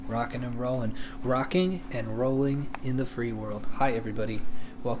rocking and rolling, rocking and rolling in the free world. Hi, everybody.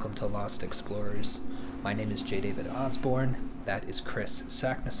 Welcome to Lost Explorers. My name is J. David Osborne. That is Chris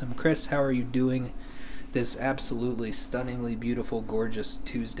Sacknessum. Chris, how are you doing this absolutely stunningly beautiful, gorgeous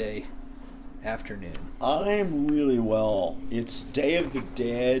Tuesday afternoon? I'm really well. It's Day of the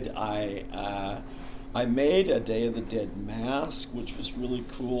Dead. I made a Day of the Dead mask, which was really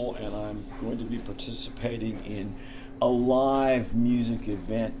cool, and I'm going to be participating in a live music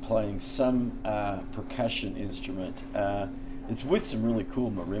event playing some percussion instrument. It's with some really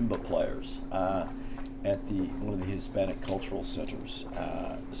cool marimba players at one of the Hispanic cultural centers.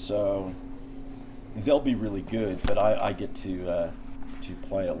 So they'll be really good, but I get to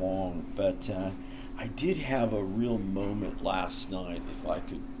play along. But I did have a real moment last night, if I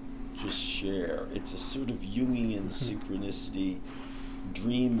could just share. It's a sort of Jungian synchronicity,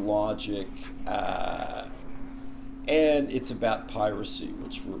 dream logic, and it's about piracy,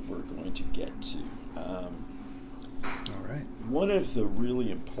 which we're going to get to. All right. One of the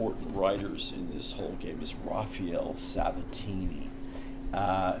really important writers in this whole game is Raphael Sabatini,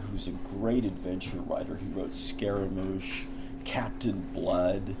 who's a great adventure writer. He wrote Scaramouche, Captain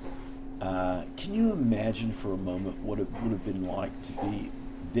Blood. Can you imagine for a moment what it would have been like to be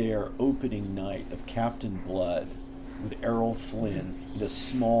their opening night of Captain Blood with Errol Flynn in a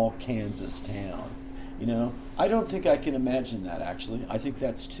small Kansas town? You know, I don't think I can imagine that, actually. I think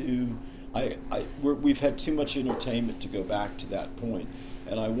that's too... we've had too much entertainment to go back to that point,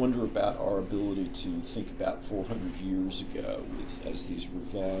 and I wonder about our ability to think about 400 years ago as these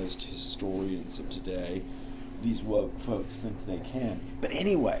revised historians of today, these woke folks think they can. But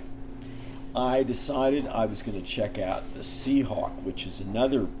anyway, I decided I was going to check out The Seahawk, which is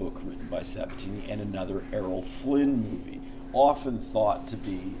another book written by Sabatini and another Errol Flynn movie, often thought to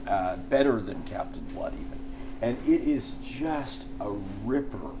be better than Captain Blood even. And it is just a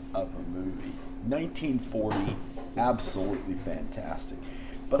ripper of a movie. 1940, absolutely fantastic.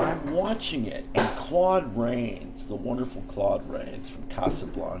 But I'm watching it, and Claude Rains, the wonderful Claude Rains from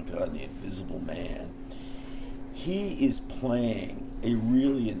Casablanca and The Invisible Man, he is playing a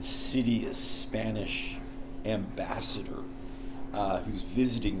really insidious Spanish ambassador who's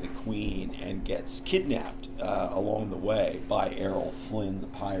visiting the Queen and gets kidnapped along the way by Errol Flynn, the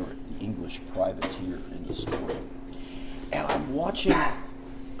pirate, the English privateer in the story. And I'm watching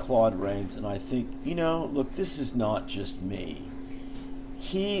Claude Rains and I think, look, this is not just me.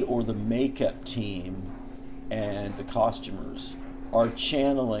 He or the makeup team and the costumers are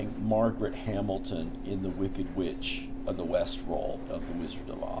channeling Margaret Hamilton in The Wicked Witch of the West role of The Wizard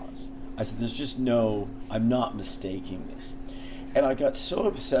of Oz. I said, I'm not mistaking this. And I got so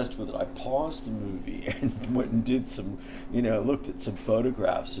obsessed with it, I paused the movie and went and did some, looked at some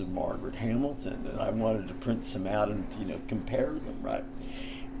photographs of Margaret Hamilton, and I wanted to print some out and, compare them, right?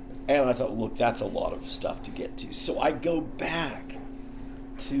 And I thought, look, that's a lot of stuff to get to. So I go back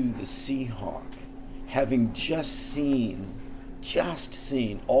to The Seahawk, having just seen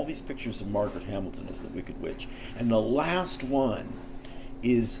all these pictures of Margaret Hamilton as the Wicked Witch. And the last one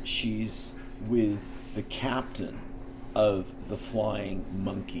is she's with the captain of the Flying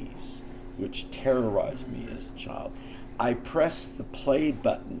Monkeys, which terrorized me as a child. I pressed the play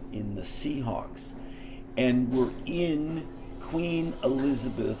button in The Seahawks, and we're in Queen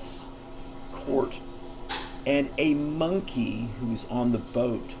Elizabeth's court, and a monkey who's on the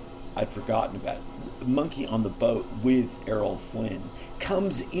boat, I'd forgotten about it, a monkey on the boat with Errol Flynn,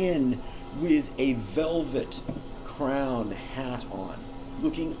 comes in with a velvet crown hat on,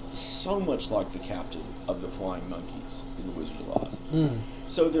 looking so much like the captain of the Flying Monkeys in The Wizard of Oz.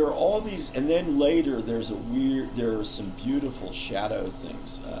 So there are all these, and then later there are some beautiful shadow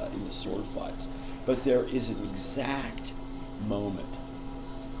things in the sword fights, but there is an exact moment,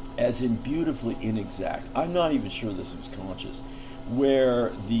 as in beautifully inexact, I'm not even sure this was conscious,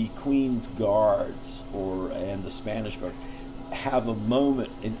 where the Queen's guards and the Spanish guard have a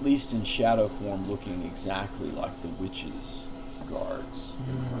moment, at least in shadow form, looking exactly like the witches' guards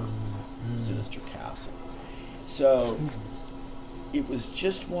in her sinister castle. So it was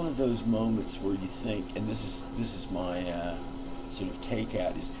just one of those moments where you think, and this is my sort of take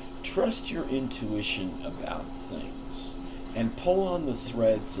out, is trust your intuition about things and pull on the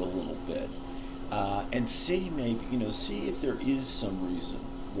threads a little bit and see see if there is some reason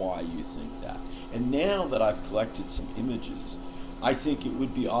why you think that. And now that I've collected some images, I think it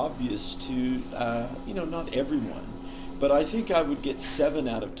would be obvious to not everyone, but I think I would get 7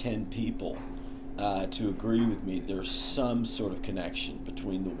 out of 10 people to agree with me there's some sort of connection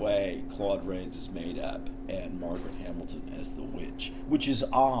between the way Claude Rains is made up and Margaret Hamilton as the witch, which is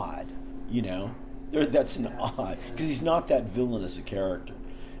odd, you know. That's an odd, because he's not that villainous a character.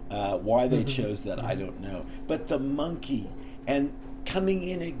 Why they chose that, I don't know. But the monkey, and coming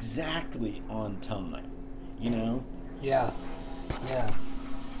in exactly on time, you know? Yeah.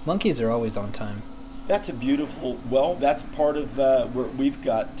 Monkeys are always on time. That's a beautiful, well, that's part of where we've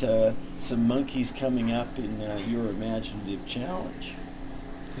got some monkeys coming up in your imaginative challenge.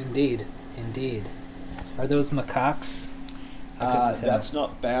 Indeed. Are those macaques? That's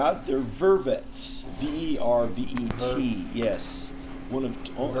not bad. They're vervets. Vervet. Yes.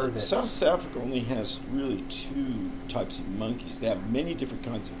 Vervets. South Africa only has really 2 types of monkeys. They have many different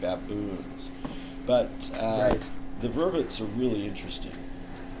kinds of baboons, but Right. the vervets are really interesting.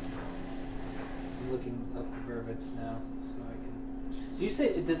 I'm looking up the vervets now, so I can. Do you say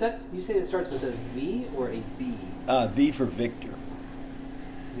it starts with a V or a B? V for Victor.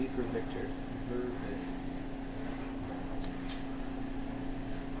 V for Victor. Vervet.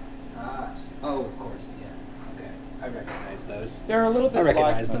 Oh, of course, yeah. Okay, I recognize those. They're a little bit I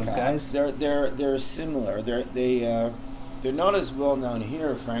recognize like those macaques. guys. They're similar. They're not as well known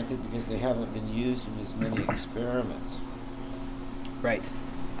here, frankly, because they haven't been used in as many experiments. Right.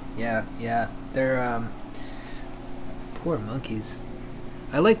 Yeah. They're poor monkeys.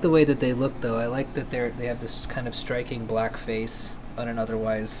 I like the way that they look, though. I like that they have this kind of striking black face on an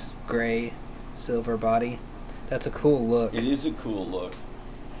otherwise gray, silver body. That's a cool look. It is a cool look.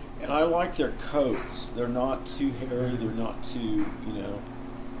 And I like their coats. They're not too hairy. They're not too,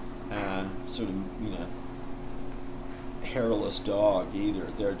 sort of, hairless dog either.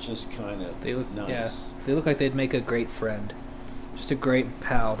 They're just kind of They look nice. Yeah, they look like they'd make a great friend. Just a great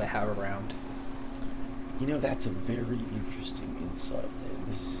pal to have around. That's a very interesting insight.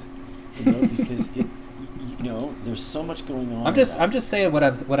 This, because there's so much going on. I'm just saying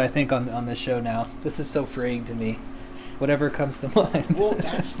what I think on this show now. This is so freeing to me. Whatever comes to mind. Well,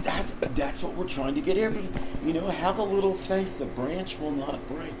 that's what we're trying to get have a little faith. The branch will not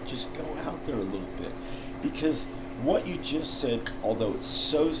break. Just go out there a little bit, because what you just said, although it's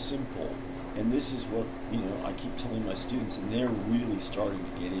so simple, and this is what I keep telling my students, and they're really starting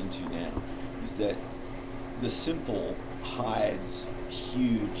to get into now, is that the simple hides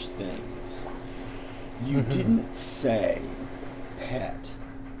huge things. You didn't say pet,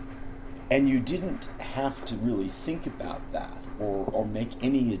 and you didn't have to really think about that or make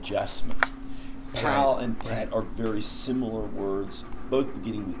any adjustment. Pal and pet are very similar words, both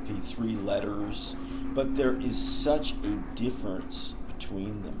beginning with P, 3 letters, but there is such a difference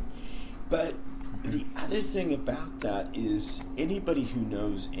between them. But the other thing about that is anybody who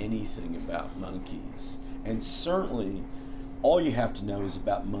knows anything about monkeys, and certainly all you have to know is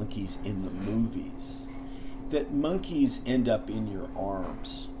about monkeys in the movies, that monkeys end up in your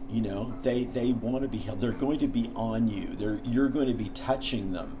arms. They want to be held. They're going to be on you. You're going to be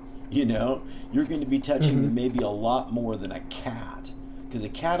touching them. You're going to be touching them maybe a lot more than a cat, because a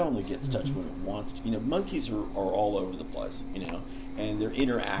cat only gets touched when it wants to. Monkeys are all over the place. And they're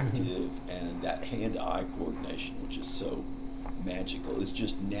interactive, and that hand-eye coordination, which is so magical, is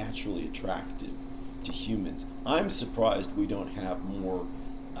just naturally attractive to humans. I'm surprised we don't have more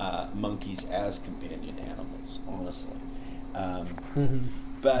monkeys as companion animals, honestly.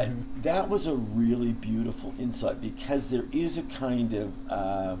 But that was a really beautiful insight, because there is a kind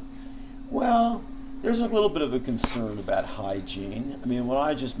of, there's a little bit of a concern about hygiene. I mean, when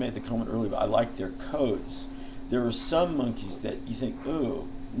I just made the comment earlier, I like their coats. There are some monkeys that you think, oh,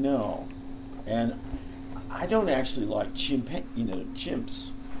 no. And I don't actually like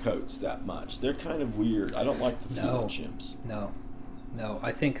chimps' coats that much. They're kind of weird. I don't like the feel of chimps. No.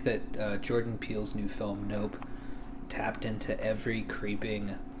 I think that Jordan Peele's new film, Nope, tapped into every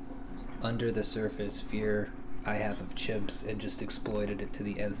creeping, under-the-surface fear I have of chimps and just exploited it to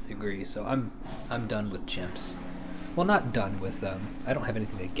the nth degree. So I'm done with chimps. Well, not done with them. I don't have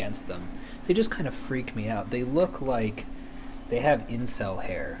anything against them. They just kind of freak me out. They look like they have incel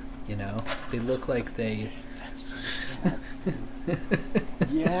hair, They look like they... That's fantastic.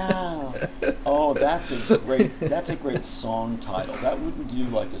 Yeah. Oh, that's a great song title. That wouldn't do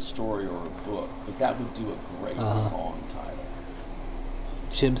like a story or a book, but that would do a great song title.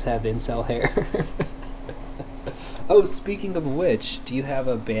 Chimps have incel hair. Oh, speaking of which, do you have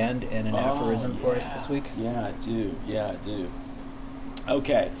a band and an aphorism for us this week? Yeah, I do.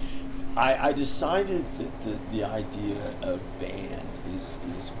 Okay. I decided that the idea of band is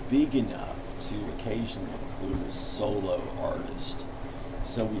big enough to occasionally include a solo artist.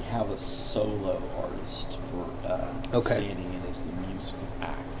 So we have a solo artist for standing in as the musical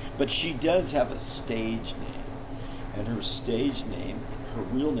act. But she does have a stage name, and her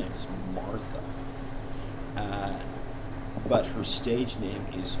real name is Martha. But her stage name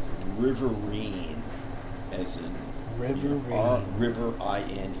is Riverine, as in Riverine. River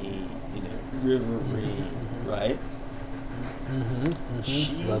I-N-E, Riverine, right?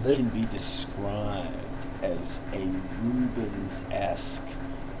 She Love it. can be described as a Rubens-esque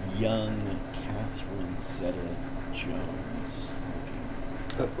young Catherine Zeta-Jones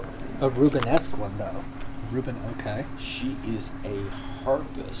looking. A Rubenesque one, though. Okay. She is a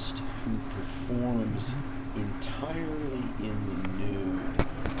harpist who performs entirely in the nude,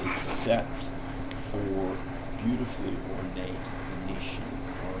 except for beautifully ornate Venetian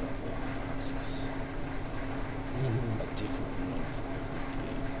carnival masks. A different one for every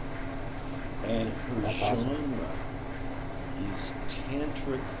gig. And her That's genre awesome. is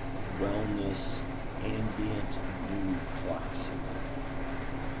tantric wellness, ambient new classical.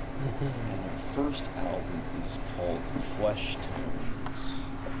 And her first album is called Flesh Tones,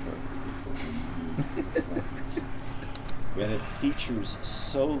 and it features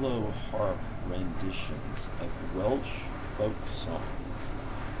solo harp renditions of Welsh folk songs,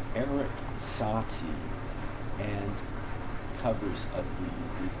 Eric Satie, and covers of the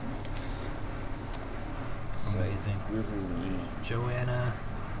Eurythmics. Amazing. Riverine.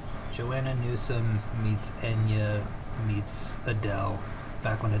 Joanna Newsom meets Enya meets Adele,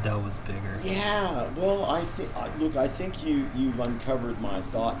 back when Adele was bigger. Yeah, well, I think you've uncovered my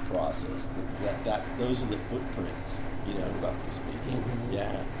thought process. That those are the footprints, roughly speaking.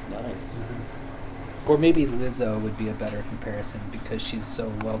 Yeah, nice. Or maybe Lizzo would be a better comparison because she's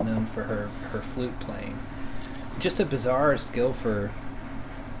so well known for her flute playing. Just a bizarre skill for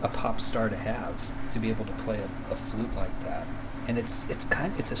a pop star to have, to be able to play a flute like that. And it's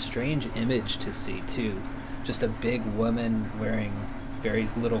a strange image to see too. Just a big woman wearing very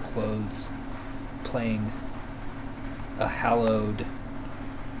little clothes, playing a hallowed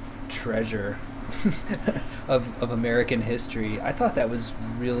treasure of American history. I thought that was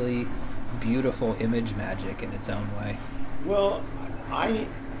really beautiful image magic in its own way. Well, I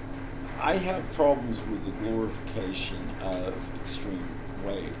have problems with the glorification of extreme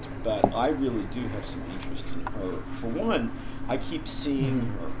weight, but I really do have some interest in her. For one, I keep seeing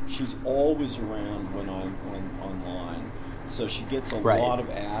her. She's always around when I'm online. So she gets a lot of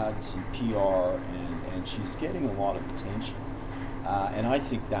ads and PR, and she's getting a lot of attention. And I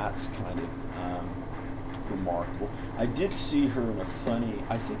think that's kind of remarkable. I did see her in a funny,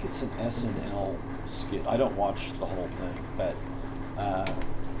 I think it's an SNL skit. I don't watch the whole thing, but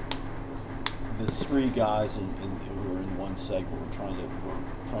the three guys who were in one segment were trying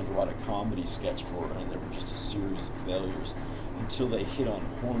to write a comedy sketch for her, and they were just a series of failures until they hit on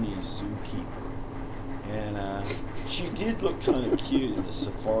Horny Zookeeper. And she did look kind of cute in a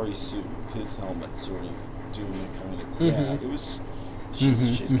safari suit and pith helmet, sort of doing a kind of, it was,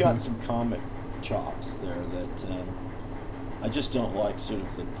 she's got some comic chops there that I just don't like sort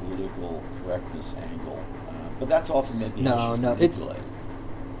of the political correctness angle. But that's often maybe how she's manipulated.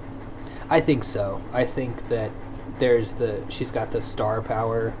 I think so. I think that she's got the star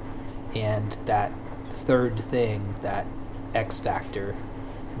power and that third thing, that X factor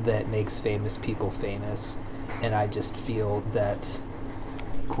that makes famous people famous, and I just feel that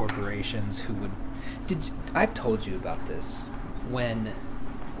corporations who would I've told you about this when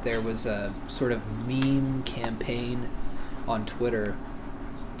there was a sort of meme campaign on Twitter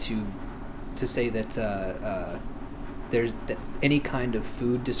to say that there's that any kind of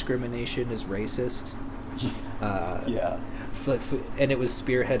food discrimination is racist. Yeah. And it was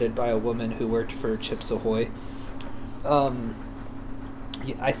spearheaded by a woman who worked for Chips Ahoy.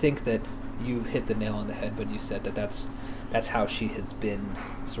 I think that you hit the nail on the head when you said that's how she has been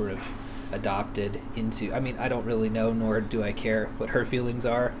sort of adopted into. I mean, I don't really know, nor do I care what her feelings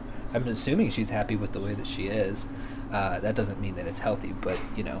are. I'm assuming she's happy with the way that she is. That doesn't mean that it's healthy, but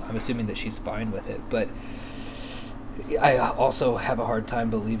I'm assuming that she's fine with it. But I also have a hard time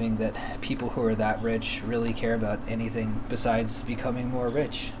believing that people who are that rich really care about anything besides becoming more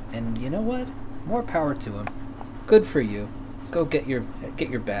rich. And you know what? More power to them. Good for you. Go get your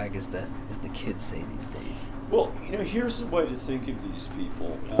bag, as the kids say these days. Well, here's the way to think of these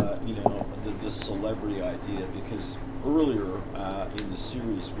people. The celebrity idea, because earlier in the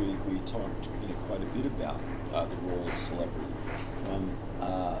series we talked quite a bit about the role of celebrity, from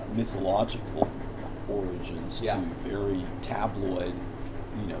mythological origins to very tabloid,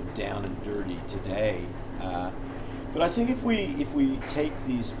 down and dirty today. But I think if we take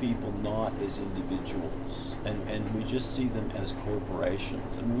these people not as individuals and we just see them as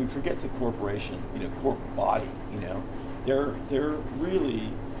corporations, and we forget the corporation, corporate body, they're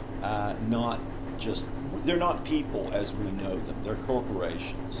really not just, they're not people as we know them. They're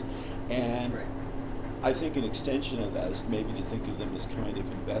corporations, and I think an extension of that is maybe to think of them as kind of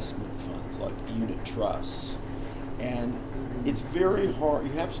investment funds, like unit trusts. And it's very hard.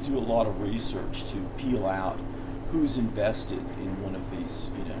 You have to do a lot of research to peel out who's invested in one of these,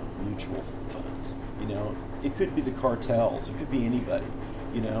 mutual funds. It could be the cartels. It could be anybody.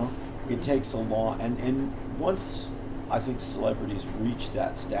 It takes a lot. And once I think celebrities reach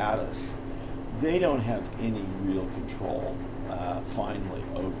that status, they don't have any real control, finally,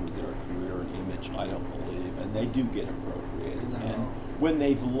 over their career and image, I don't believe. And they do get appropriated. No. And when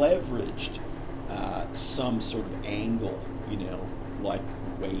they've leveraged some sort of angle, like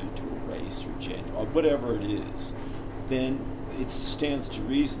weight or race or gender or whatever it is, then it stands to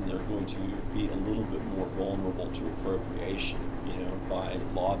reason they're going to be a little bit more vulnerable to appropriation, by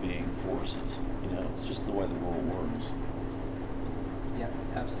lobbying forces. It's just the way the world works. Yeah,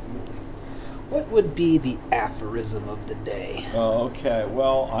 absolutely. What would be the aphorism of the day? Oh, okay.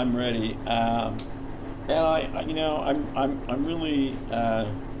 Well, I'm ready. And I'm really,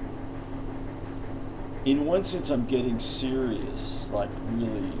 in one sense, I'm getting serious, like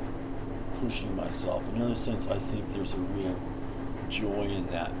really pushing myself. In another sense, I think there's a real joy in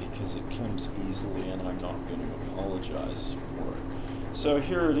that because it comes easily and I'm not going to apologize for it. So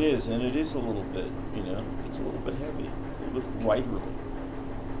here it is, and it is a little bit, it's a little bit heavy, a little bit writerly.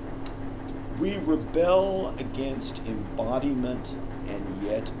 We rebel against embodiment and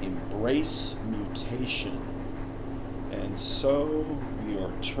yet embrace mutation. And so we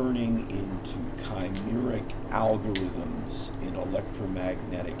are turning into chimeric algorithms in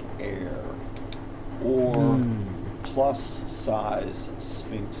electromagnetic air, or plus-size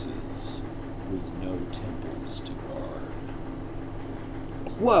sphinxes with no temples to guard.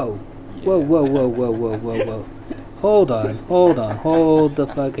 Whoa. Yeah. Whoa. Hold the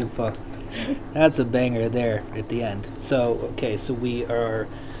fucking fuck. That's a banger there at the end. So we are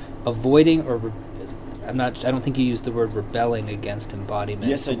avoiding I don't think you used the word rebelling against embodiment.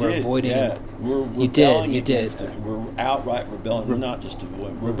 Yes, I We're did. Avoiding, yeah. We're you rebelling did. against it. We're outright rebelling. We're not just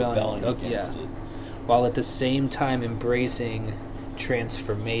avoiding. We're rebelling against it. While at the same time embracing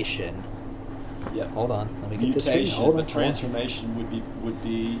transformation. Yeah. Hold on. Let me get this mutation, hold on, but transformation would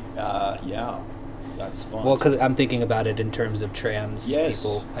be that's fun. Well, because I'm thinking about it in terms of trans Yes.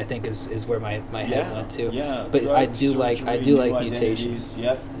 people. I think is where my head went to. Yeah. But drugs, I do surgery, like new mutations. identities.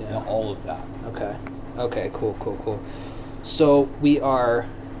 Yep. Yeah. Yeah, all of that. Okay. Cool. So we are.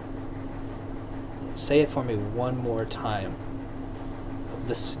 Say it for me one more time.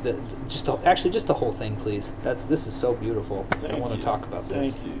 Just the whole thing, please. This is so beautiful. I want to talk about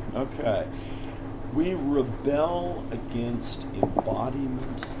this. Thank you. Okay. We rebel against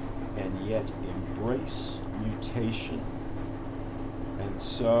embodiment and yet embrace mutation. And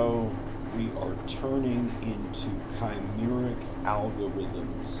so we are turning into chimeric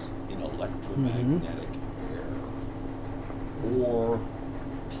algorithms in electromagnetic air, or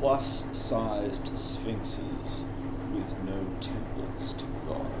plus-sized sphinxes with no temples to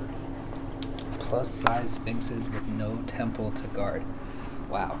guard. Plus-size sphinxes with no temple to guard.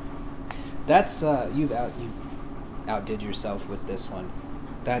 Wow. That's you outdid yourself with this one.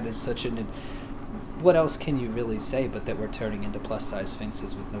 That is such an. What else can you really say but that we're turning into plus-size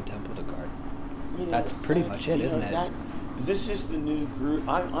sphinxes with no temple to guard? That's pretty much it, isn't it? This is the new groove.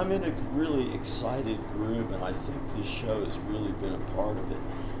 I'm in a really excited groove, and I think this show has really been a part of it.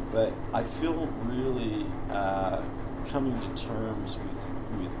 But I feel really coming to terms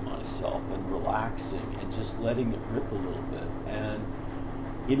with myself and relaxing and just letting it rip a little bit, and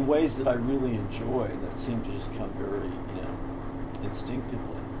in ways that I really enjoy that seem to just come very,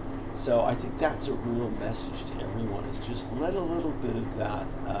 instinctively. So I think that's a real message to everyone, is just let a little bit of that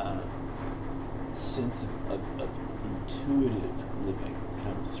sense of intuitive living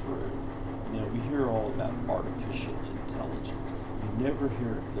come through. We hear all about artificial intelligence. You never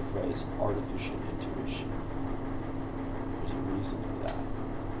hear the phrase artificial intuition. There's a reason for that.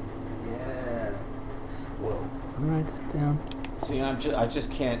 Yeah. Whoa. Let me write that down. See, I just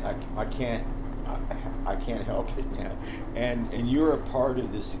can't. I can't help it now. And you're a part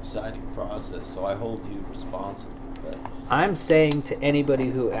of this exciting process, so I hold you responsible. But I'm saying to anybody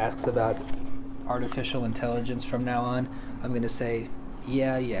who asks about artificial intelligence from now on, I'm going to say,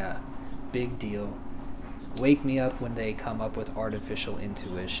 yeah, big deal. Wake me up when they come up with artificial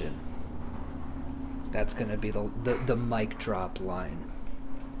intuition. That's going to be the mic drop line.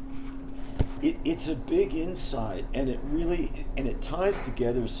 It's a big insight, and it ties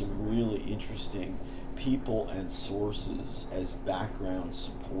together some really interesting people and sources as background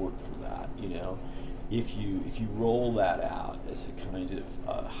support for that. If you roll that out as a kind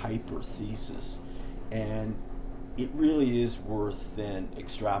of hyper thesis, and it really is worth then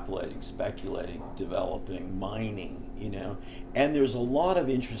extrapolating, speculating, developing, mining, and there's a lot of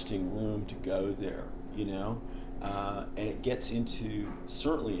interesting room to go there, and it gets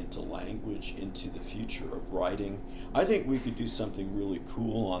certainly into language, into the future of writing. I think we could do something really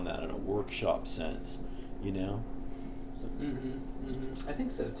cool on that in a workshop sense, you know? I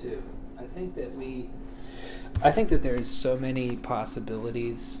think so too. I think that there's so many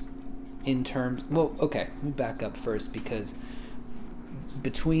possibilities in terms. Well, okay, let me back up first, because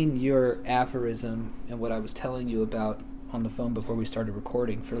between your aphorism and what I was telling you about on the phone before we started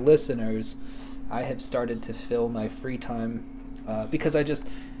recording, for listeners, I have started to fill my free time because I just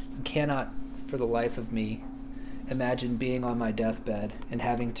cannot, for the life of me, imagine being on my deathbed and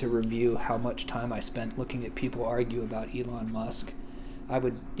having to review how much time I spent looking at people argue about Elon Musk. I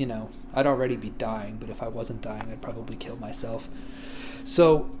would, I'd already be dying, but if I wasn't dying, I'd probably kill myself.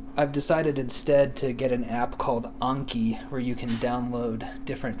 So I've decided instead to get an app called Anki, where you can download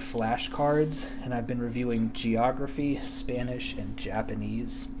different flashcards, and I've been reviewing geography, Spanish, and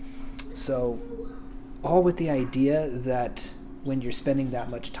Japanese. So all with the idea that when you're spending that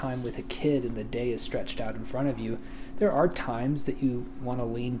much time with a kid and the day is stretched out in front of you, there are times that you want to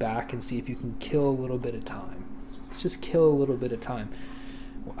lean back and see if you can kill a little bit of time. Let's just kill a little bit of time.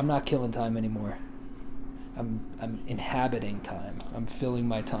 I'm not killing time anymore. I'm inhabiting time. I'm filling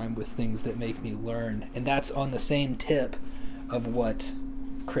my time with things that make me learn. And that's on the same tip of what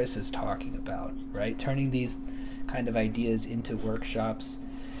Chris is talking about, right? Turning these kind of ideas into workshops.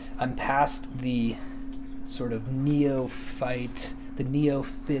 I'm past the sort of neophyte, the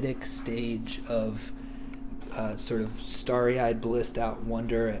neophytic stage of sort of starry-eyed, blissed-out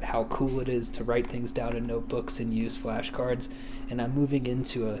wonder at how cool it is to write things down in notebooks and use flashcards. And I'm moving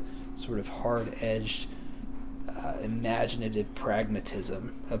into a sort of hard-edged, imaginative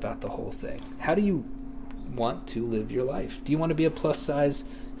pragmatism about the whole thing. How do you want to live your life? Do you want to be a plus-size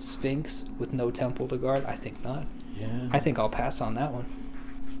sphinx with no temple to guard? I think not. Yeah. I think I'll pass on that one.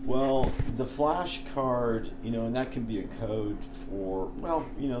 Well, the flashcard, and that can be a code for,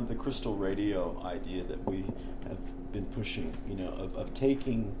 the crystal radio idea that we have been pushing, of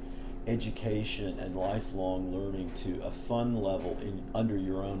taking education and lifelong learning to a fun level under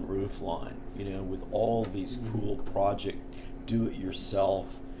your own roof line, with all these cool project, do it yourself,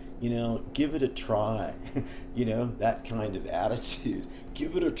 give it a try, that kind of attitude.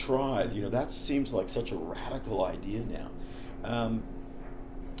 Give it a try. That seems like such a radical idea now.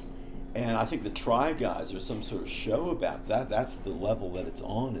 And I think the Try Guys, there's some sort of show about that. That's the level that it's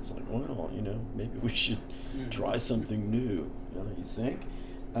on. It's like, well, maybe we should try something new. You think?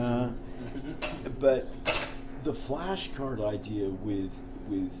 But the flashcard idea with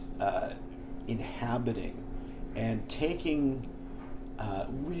inhabiting and taking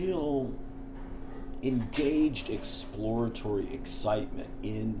real engaged exploratory excitement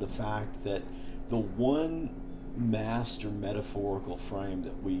in the fact that the one master metaphorical frame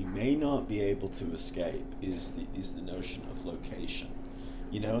that we may not be able to escape is the notion of location.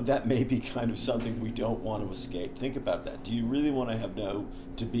 That may be kind of something we don't want to escape. Think about that. Do you really want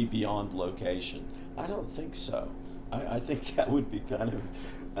to be beyond location? I don't think so. I think that would be kind of,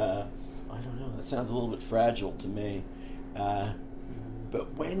 I don't know, that sounds a little bit fragile to me.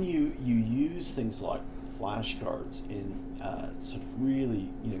 But when you use things like flashcards in sort of really,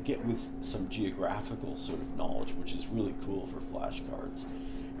 get with some geographical sort of knowledge, which is really cool for flashcards,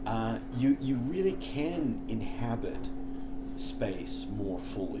 you really can inhabit space more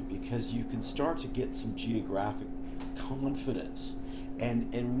fully, because you can start to get some geographic confidence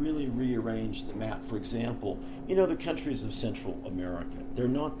and really rearrange the map. For example, the countries of Central America, they're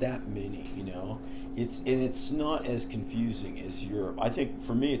not that many, it's not as confusing as Europe. I think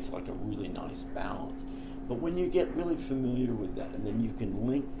for me it's like a really nice balance. But when you get really familiar with that, and then you can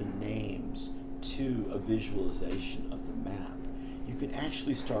link the names to a visualization of the map, you can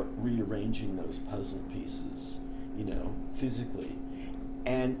actually start rearranging those puzzle pieces, physically,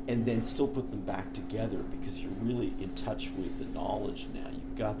 and then still put them back together, because you're really in touch with the knowledge now.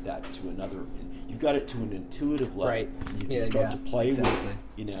 You've got that to you've got it to an intuitive level. Right. You can start to play with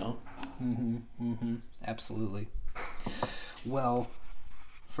it, Absolutely. Well,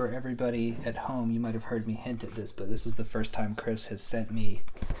 for everybody at home, you might have heard me hint at this, but this is the first time Chris has sent me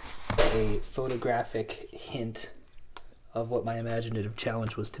a photographic hint of what my imaginative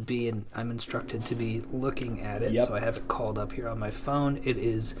challenge was to be, and I'm instructed to be looking at it. Yep. So I have it called up here on my phone. It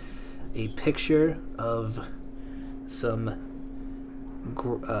is a picture of some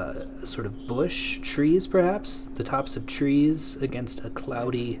sort of bush, trees perhaps, the tops of trees against a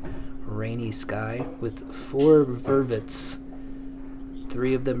cloudy, rainy sky with 4 vervets.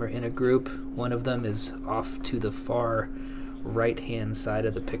 3 of them are in a group. One of them is off to the far right-hand side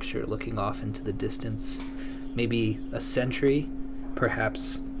of the picture, looking off into the distance. Maybe a sentry,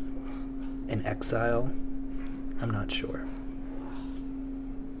 perhaps an exile. I'm not sure.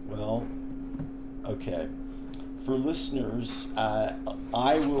 Well, okay. For listeners, I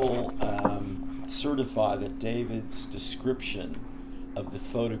will certify that David's description of the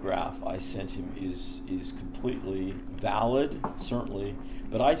photograph I sent him is completely valid, certainly,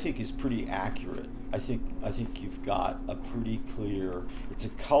 but I think is pretty accurate. I think you've got a pretty clear. It's a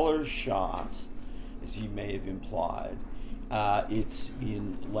color shot, as he may have implied. It's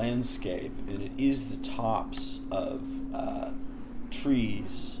in landscape, and it is the tops of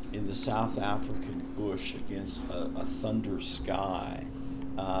trees in the South African bush against a thunder sky.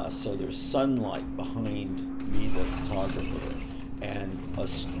 So there's sunlight behind me, the photographer, and a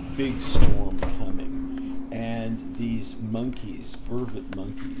big storm coming. And these monkeys, vervet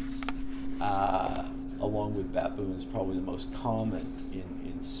monkeys, along with baboons, probably the most common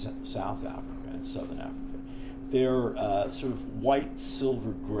in South Africa and Southern Africa. They're sort of white,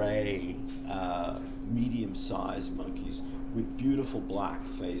 silver gray, medium-sized monkeys with beautiful black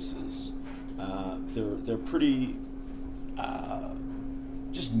faces. They're pretty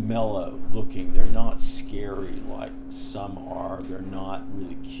just mellow looking. They're not scary like some are. They're not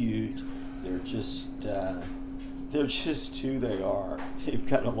really cute. They're just who they are. They've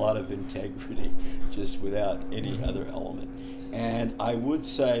got a lot of integrity, just without any other element. And I would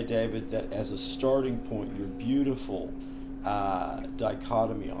say, David, that as a starting point, your beautiful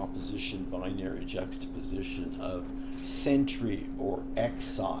dichotomy, opposition, binary juxtaposition of sentry or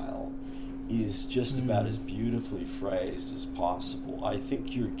exile is just about as beautifully phrased as possible. I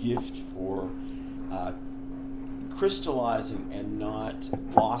think your gift for crystallizing and not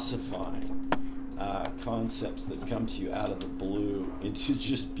ossifying concepts that come to you out of the blue into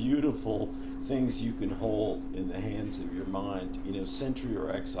just beautiful things you can hold in the hands of your mind, sentry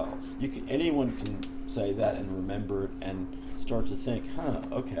or exile. Anyone can say that and remember it and start to think,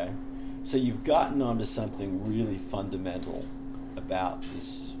 okay. So you've gotten onto something really fundamental about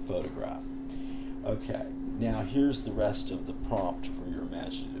this photograph. Okay, now here's the rest of the prompt for your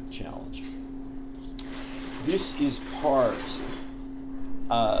imaginative challenge. This is part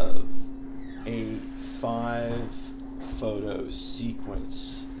of a 5-photo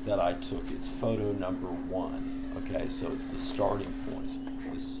sequence that I took. It's photo number 1. Okay, so it's the starting point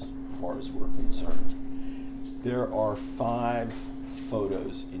as far as we're concerned. There are 5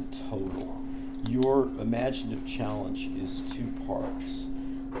 photos in total. Your imaginative challenge is 2 parts.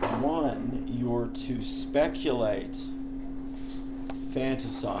 1, you're to speculate,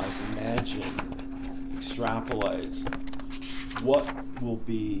 fantasize, imagine, extrapolate what will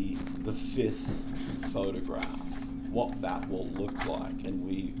be the 5th photograph, what that will look like, and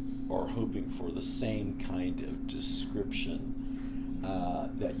we are hoping for the same kind of description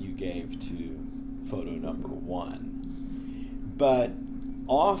that you gave to photo number 1. But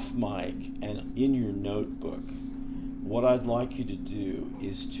off mic and in your notebook, what I'd like you to do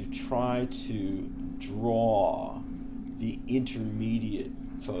is to try to draw the intermediate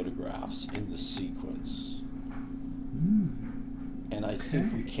photographs in the sequence. And I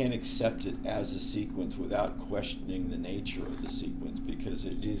think we can't accept it as a sequence without questioning the nature of the sequence, because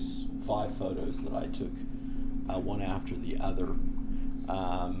it is 5 photos that I took one after the other,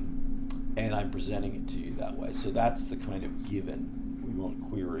 and I'm presenting it to you that way. So that's the kind of given. We won't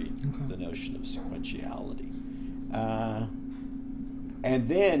query the notion of sequentiality. And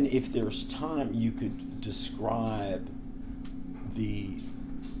then, if there's time, you could describe the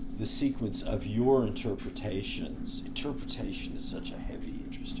sequence of your interpretations. Interpretation is such a heavy,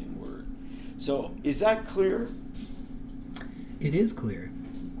 interesting word. So, is that clear? It is clear.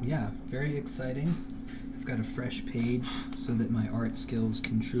 Yeah, very exciting. I've got a fresh page so that my art skills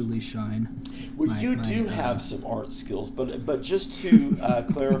can truly shine. Well, you do have some art skills, but just to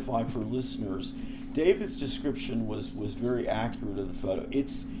clarify for listeners, David's description was very accurate of the photo.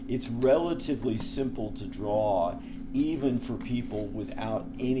 It's relatively simple to draw, even for people without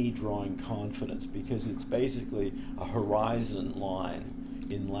any drawing confidence, because it's basically a horizon line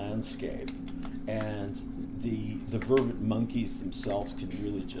in landscape, and the vervet monkeys themselves can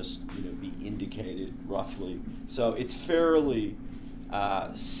really just be indicated roughly. So it's fairly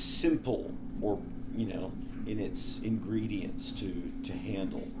simple, or in its ingredients to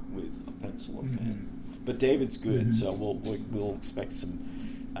handle with a pencil or pen. But David's good, so we'll expect some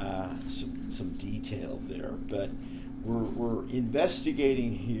detail there. But we're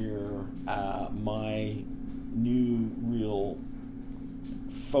investigating here my new real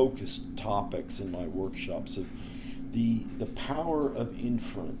focused topics in my workshops of the power of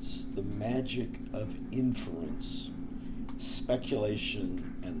inference, the magic of inference,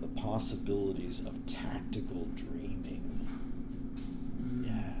 speculation, and the possibilities of tactical dreaming.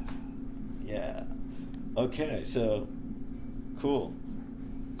 Yeah. Okay, so cool.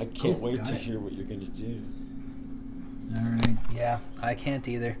 I Cool, can't wait got to it. hear what you're going to do. All right. Yeah, I can't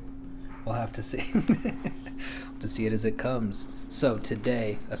either. We'll have to see. To see it as it comes. So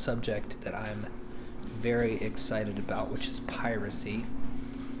today, a subject that I'm very excited about, which is piracy.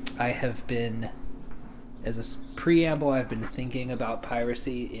 I have been, as a preamble, I've been thinking about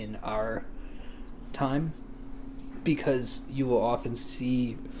piracy in our time because you will often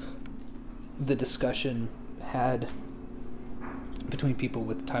see the discussion had between people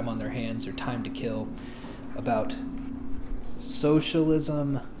with time on their hands or time to kill about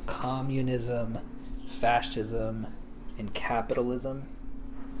socialism, communism, fascism, and capitalism.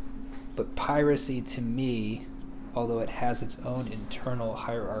 But piracy, to me, although it has its own internal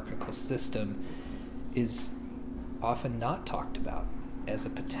hierarchical system, is often not talked about as a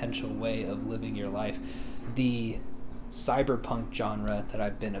potential way of living your life. The cyberpunk genre that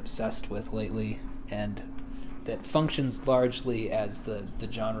I've been obsessed with lately, and that functions largely as the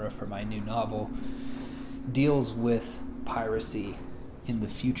genre for my new novel, deals with piracy in the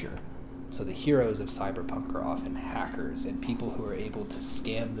future. So the heroes of cyberpunk are often hackers and people who are able to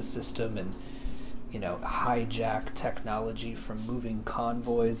scam the system and, hijack technology from moving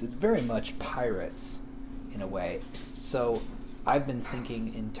convoys. It's very much pirates in a way. So I've been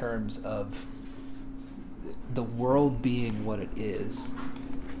thinking in terms of the world being what it is,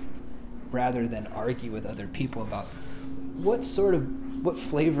 rather than argue with other people about what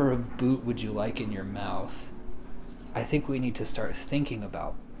flavor of boot would you like in your mouth. I think we need to start thinking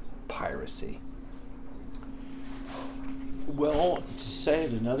about piracy. Well, to say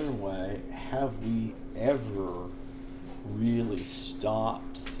it another way, have we ever really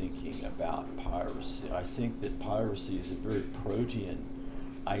stopped thinking about piracy? I think that piracy is a very protean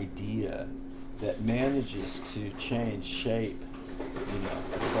idea that manages to change shape,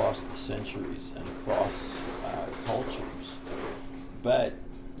 across the centuries and across cultures. But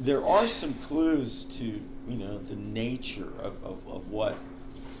there are some clues to, the nature of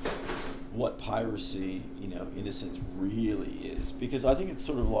what piracy, in a sense, really is. Because I think it's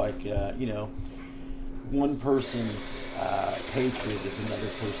sort of like, one person's patriot is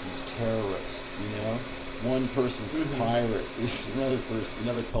another person's terrorist, One person's pirate is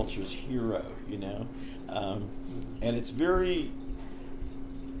another culture's hero, And it's very,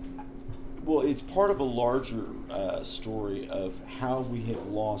 well, it's part of a larger story of how we have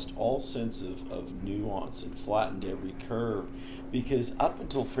lost all sense of nuance and flattened every curve. Because up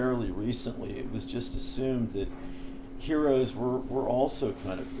until fairly recently, it was just assumed that heroes were also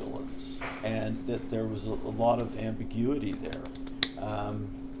kind of villains, and that there was a lot of ambiguity there.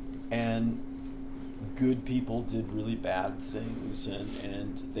 And good people did really bad things,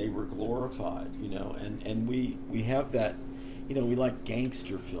 and they were glorified, and we have that, we like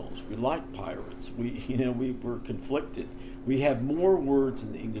gangster films, we like pirates, we were conflicted. We have more words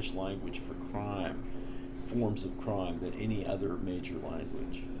in the English language for crime, forms of crime, than any other major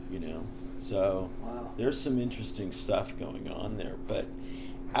language, So Wow. there's some interesting stuff going on there, but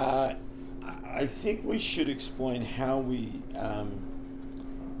I think we should explain how we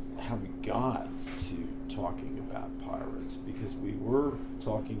got to talking about pirates, because we were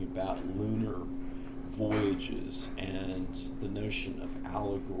talking about lunar voyages and the notion of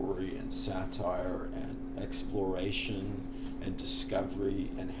allegory and satire and exploration and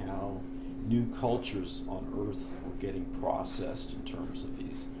discovery, and how new cultures on Earth were getting processed in terms of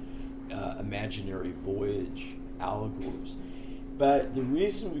these imaginary voyage allegories. But the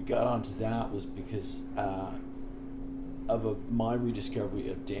reason we got onto that was because of my rediscovery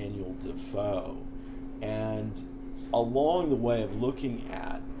of Daniel Defoe, and along the way of looking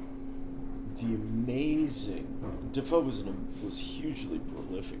at the amazing, Defoe was hugely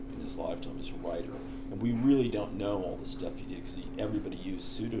prolific in his lifetime as a writer, and we really don't know all the stuff he did because everybody used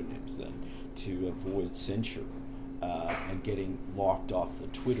pseudonyms then to avoid censure and getting locked off the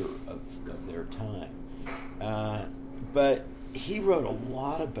Twitter of their time. But he wrote a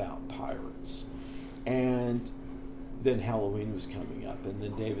lot about pirates, and then Halloween was coming up, and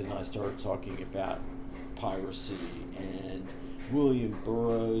then David and I started talking about piracy, and William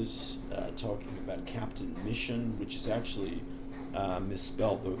Burroughs talking about Captain Mission, which is actually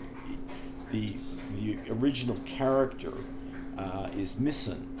misspelled. The original character is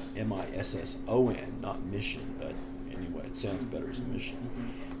Misson, Misson, not Mission, but anyway, it sounds better as Mission.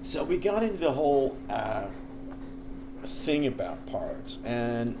 So we got into the whole thing about pirates,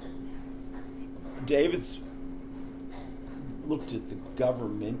 and David's looked at the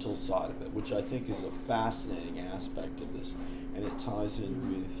governmental side of it, which I think is a fascinating aspect of this, and it ties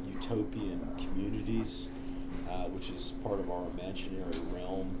in with utopian communities, which is part of our imaginary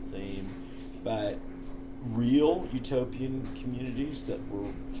realm theme. But real utopian communities that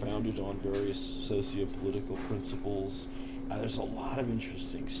were founded on various socio-political principles. There's a lot of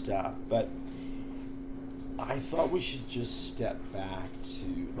interesting stuff, but I thought we should just step back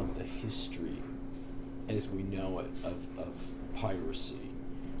to the history as we know it of piracy,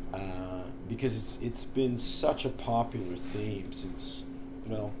 because it's been such a popular theme since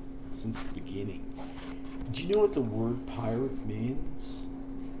the beginning. Do you know what the word pirate means?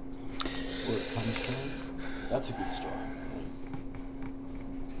 Where it comes from? That's a good start.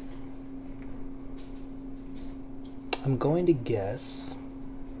 I'm going to guess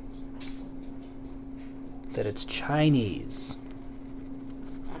that it's Chinese.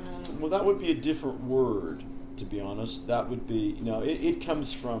 Well, that would be a different word, to be honest. That would be, it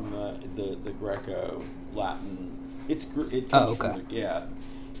comes from the Greco-Latin. It comes from,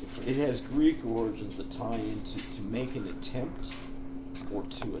 it has Greek origins that tie into to make an attempt or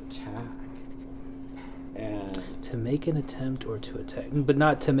to attack. And to make an attempt or to attack, but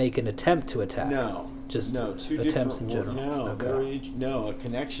not to make an attempt to attack. Just two attempts different in general. A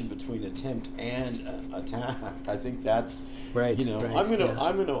connection between attempt and attack. I think that's right. I'm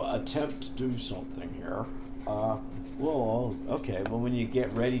gonna attempt to do something here. Well, okay. Well, when you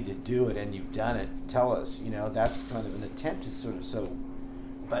get ready to do it and you've done it, tell us. That's kind of an attempt is sort of so.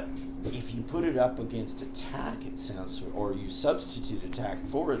 But if you put it up against attack, it sounds, or you substitute attack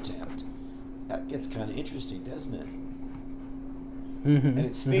for attempt, that gets kind of interesting, doesn't it? Mm-hmm, and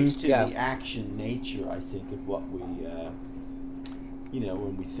it speaks to the action nature, I think, of what we,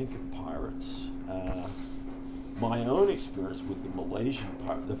 when we think of pirates. My own experience with the Malaysian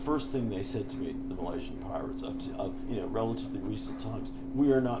pirates, the first thing they said to me, the Malaysian pirates, of relatively recent times,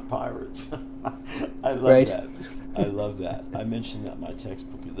 we are not pirates. I love that. I love that. I mentioned that in my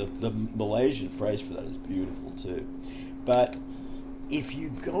textbook. The Malaysian phrase for that is beautiful too. But if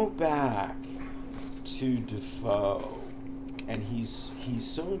you go back to Defoe, and he's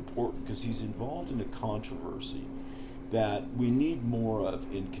so important because he's involved in a controversy that we need more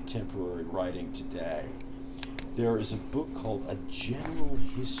of in contemporary writing today. There is a book called A General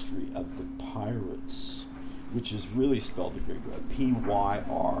History of the Pirates, which is really spelled the Greek way, Pyrates.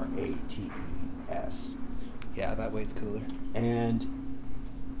 Yeah, that way's cooler. And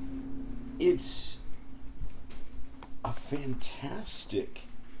it's a fantastic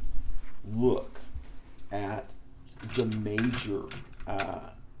look at the major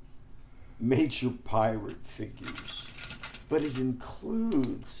pirate figures, but it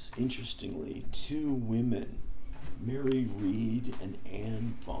includes, interestingly, two women, Mary Read and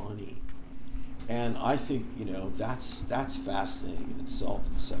Anne Bonny, and I think that's fascinating in itself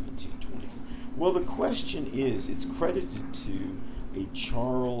in 1720. Well, the question is, it's credited to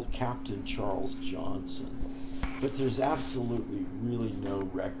Captain Charles Johnson. But there's absolutely really no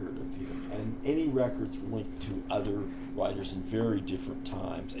record of him. And any records linked to other writers in very different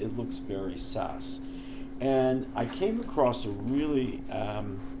times. It looks very sus. And I came across a really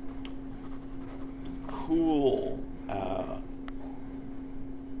cool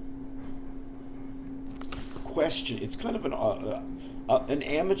question. It's kind of an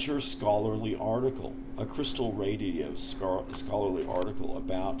amateur scholarly article, a Crystal Radio scholarly article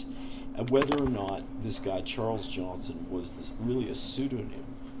about whether or not this guy, Charles Johnson, was really a pseudonym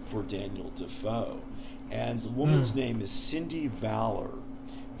for Daniel Defoe. And the woman's name is Cindy Vallar,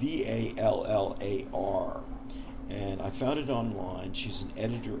 Vallar. And I found it online. She's an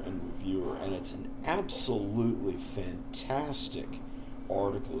editor and reviewer, and it's an absolutely fantastic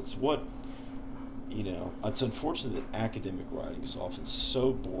article. It's it's unfortunate that academic writing is often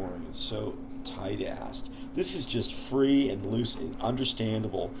so boring and so tight-assed. This is just free and loose and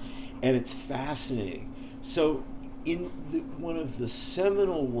understandable, and it's fascinating. So in one of the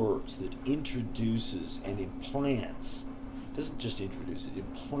seminal works that introduces and implants, doesn't just introduce it,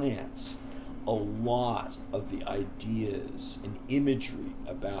 implants a lot of the ideas and imagery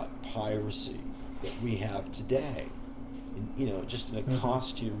about piracy that we have today. Just in a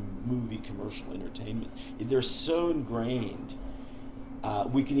costume, movie, commercial entertainment. They're so ingrained,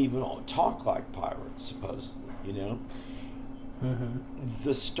 we can even all talk like pirates, supposedly,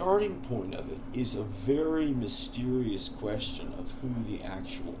 The starting point of it is a very mysterious question of who the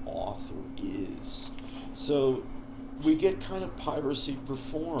actual author is. So we get kind of piracy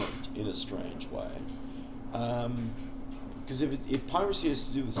performed in a strange way. Because if piracy has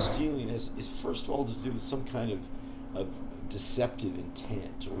to do with stealing, it's first of all to do with some kind of deceptive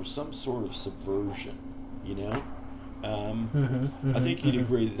intent or some sort of subversion, I think you'd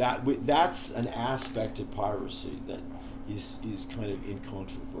agree that's an aspect of piracy that is kind of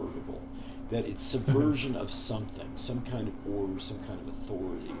incontrovertible, that it's subversion of something, some kind of order, some kind of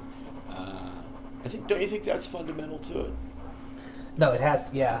authority, Don't you think that's fundamental to it? No, it has.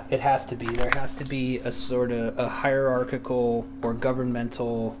 Yeah, it has to be. There has to be a sort of a hierarchical or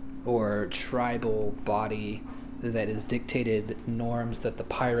governmental or tribal body that is dictated norms that the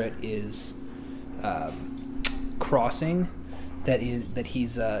pirate is crossing. That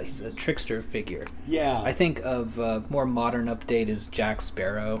he's a trickster figure. Yeah. I think of a more modern update is Jack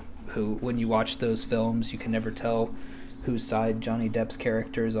Sparrow, who, when you watch those films, you can never tell whose side Johnny Depp's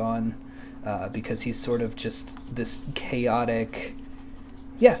character is on, because he's sort of just this chaotic,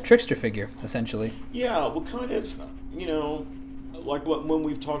 trickster figure, essentially. Yeah, well, kind of, like when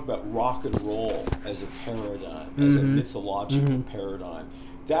we've talked about rock and roll as a paradigm, as a mythological paradigm,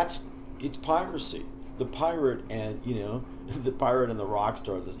 it's piracy. The pirate and the pirate and the rock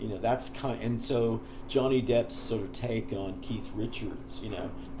star. That's and so Johnny Depp's sort of take on Keith Richards.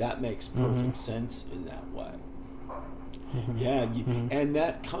 That makes perfect sense in that way. Yeah, and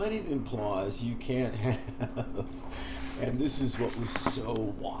that kind of implies you can't have. And this is what was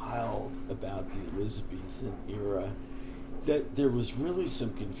so wild about the Elizabethan era, that there was really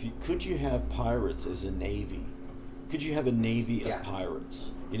some confusion. Could you have pirates as a navy? Could you have a navy of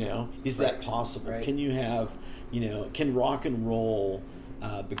pirates? Is that possible? Right. Can you have, can rock and roll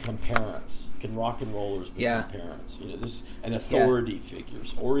become parents? Can rock and rollers become parents? And authority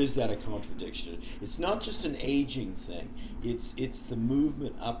figures, or is that a contradiction? It's not just an aging thing. It's the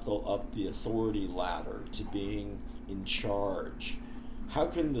movement up the authority ladder to being in charge. How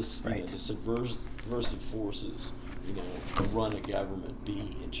can the subversive forces run a government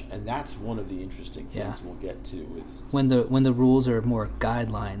be and that's one of the interesting things we'll get to with when the rules are more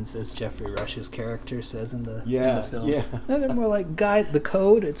guidelines, as Jeffrey Rush's character says in the film. No, they're more like the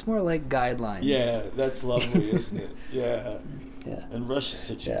code. It's more like guidelines. Yeah, that's lovely, isn't it? Yeah. And Rush is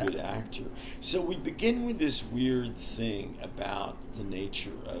such a good actor. So we begin with this weird thing about the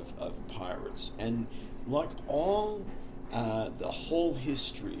nature of pirates, and like all the whole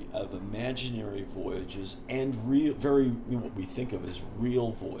history of imaginary voyages and what we think of as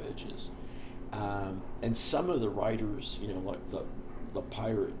real voyages, and some of the writers, like the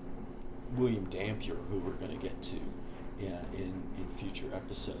pirate William Dampier, who we're going to get to in future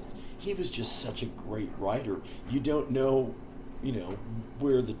episodes, he was just such a great writer. You don't know,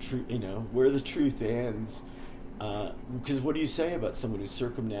 where the truth ends, because what do you say about someone who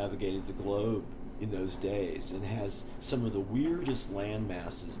circumnavigated the globe in those days and has some of the weirdest land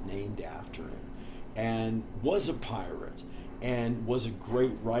masses named after him, and was a pirate, and was a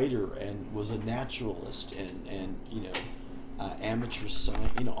great writer, and was a naturalist, and amateur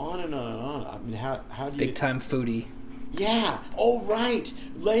science, on and on and on. I mean, how do you... Big time foodie. Yeah. Oh, right.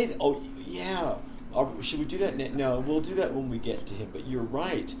 Yeah. Should we do that? No, we'll do that when we get to him. But you're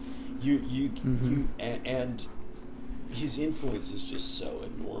right. And his influence is just so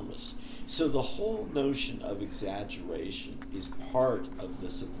enormous. So the whole notion of exaggeration is part of the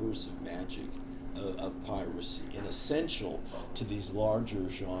subversive magic of piracy, and essential to these larger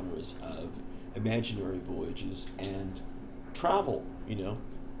genres of imaginary voyages and travel.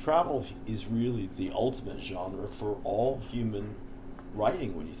 Travel is really the ultimate genre for all human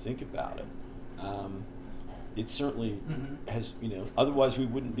writing when you think about it. It certainly has, otherwise we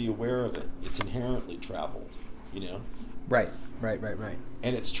wouldn't be aware of it. It's inherently traveled, Right.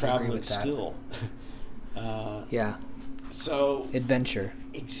 And it's traveling still. So adventure.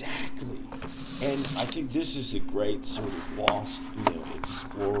 Exactly. And I think this is a great sort of lost,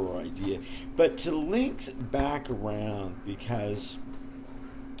 explorer idea. But to link back around, because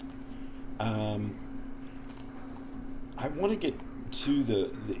I want to get to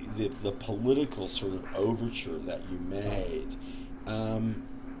the political sort of overture that you made.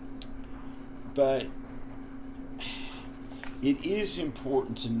 But it is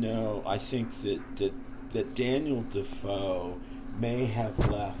important to know, I think, that Daniel Defoe may have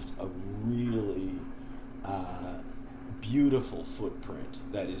left a really beautiful footprint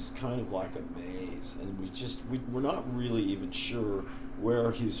that is kind of like a maze, and we're not really even sure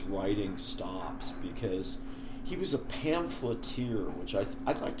where his writing stops, because he was a pamphleteer, which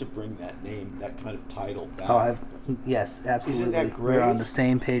I'd like to bring that name, that kind of title back. Yes, absolutely. Isn't that great? We're on the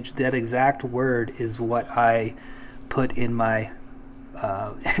same page. That exact word is what I put in my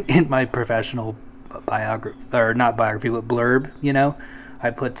professional biography, or not biography, but blurb. I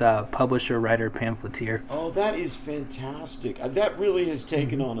put publisher, writer, pamphleteer. Oh, that is fantastic. That really has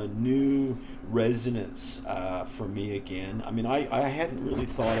taken on a new resonance for me again. I mean, I hadn't really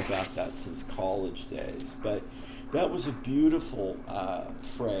thought about that since college days, but that was a beautiful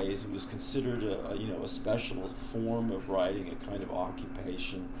phrase. It was considered a special form of writing, a kind of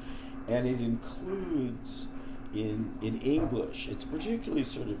occupation, and it includes in English. It's particularly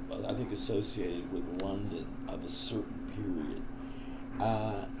sort of, I think, associated with London of a certain period.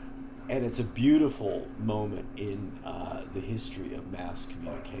 And it's a beautiful moment in the history of mass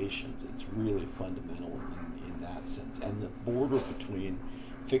communications. It's really fundamental in that sense. And the border between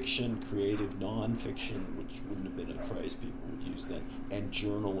fiction, creative, non-fiction, which wouldn't have been a phrase people would use then, and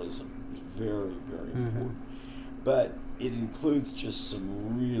journalism is very, very important. But it includes just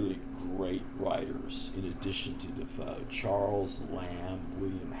some really great writers in addition to Defoe. Charles Lamb,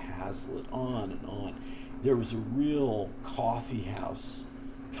 William Hazlitt, on and on. There was a real coffee house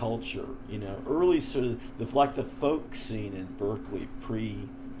culture, early sort of like the folk scene in Berkeley pre,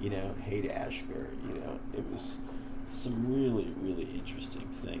 Haight-Ashbury. It was some really, really interesting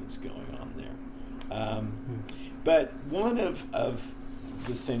things going on there. But one of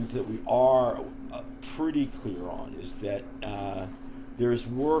the things that we are pretty clear on is that there's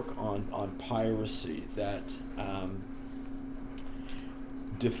work on piracy that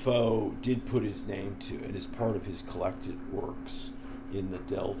Defoe did put his name to, and is part of his collected works in the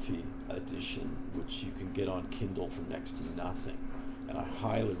Delphi edition, which you can get on Kindle for next to nothing, and I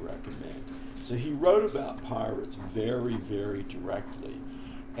highly recommend. So he wrote about pirates very, very directly,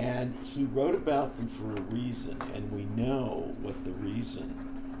 and he wrote about them for a reason, and we know what the reason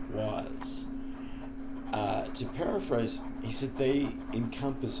was. To paraphrase, he said they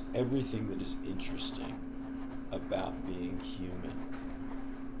encompass everything that is interesting about being human.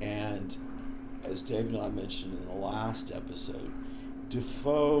 And as David and I mentioned in the last episode,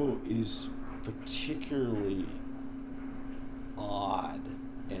 Defoe is particularly odd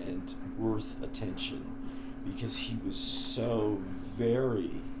and worth attention because he was so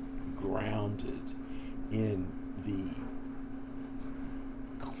very grounded in the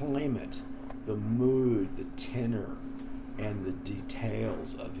climate, the mood, the tenor, and the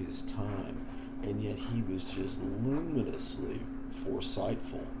details of his time, and yet he was just luminously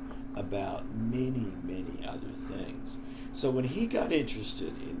foresightful about many, many other things. So when he got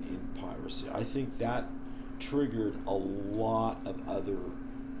interested in piracy, I think that triggered a lot of other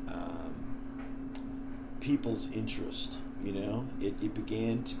people's interest. It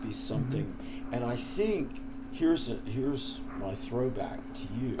began to be something, and I think here's my throwback to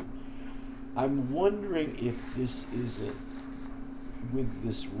you. I'm wondering if this isn't, with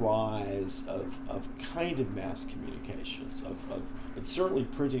this rise of kind of mass communications, but certainly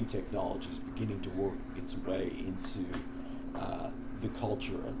printing technology is beginning to work its way into the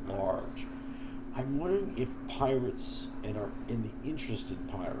culture at large. I'm wondering if pirates and the interest in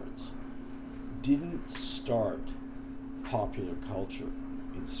pirates didn't start popular culture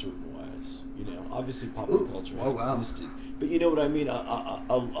in certain ways. Obviously popular culture existed, but you know what I mean?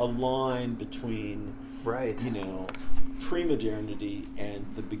 A line between, right, pre-modernity and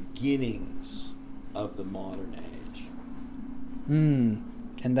the beginnings of the modern age.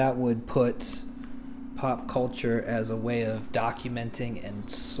 And that would put pop culture as a way of documenting and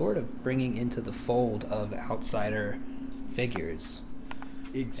sort of bringing into the fold of outsider figures.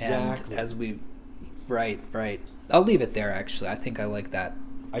 Exactly. And as we, right. I'll leave it there, actually. I think I like that.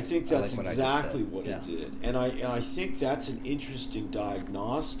 I think that's exactly what it did. And I think that's an interesting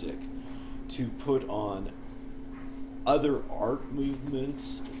diagnostic to put on other art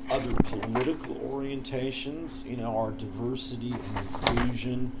movements, other political orientations, our diversity and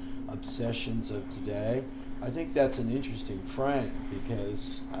inclusion obsessions of today. I think that's an interesting frame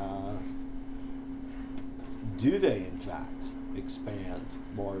because do they in fact expand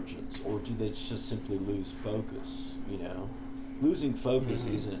margins, or do they just simply lose focus? Losing focus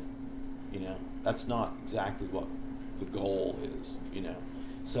isn't, that's not exactly what the goal is,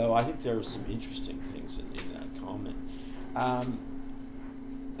 So I think there are some interesting things in that comment.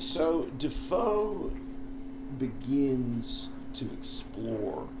 So Defoe begins to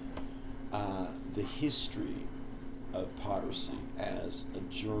explore the history of piracy as a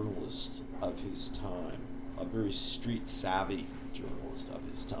journalist of his time, a very street-savvy journalist of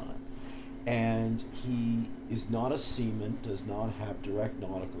his time. And he is not a seaman, does not have direct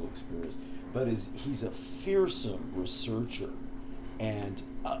nautical experience, but he's a fearsome researcher and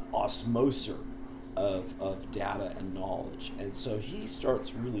osmoser of data and knowledge. And so he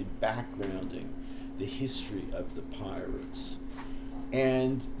starts really backgrounding the history of the pirates.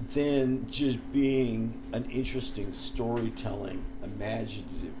 And then just being an interesting storytelling,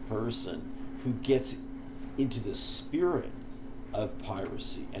 imaginative person who gets into the spirit of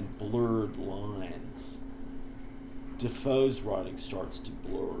piracy and blurred lines. Defoe's writing starts to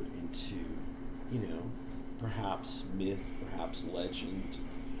blur into, perhaps myth, perhaps legend.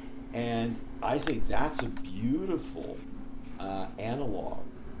 And I think that's a beautiful analog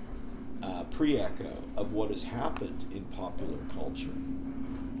pre-echo of what has happened in popular culture,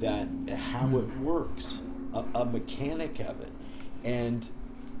 that how it works, a mechanic of it. And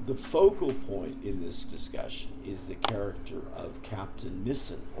the focal point in this discussion is the character of Captain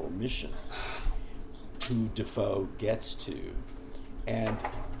Mission, who Defoe gets to. And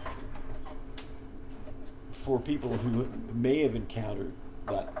for people who may have encountered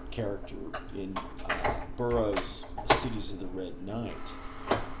that character in Burroughs' Cities of the Red Night,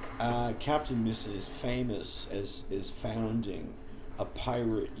 Captain Mission is famous as founding a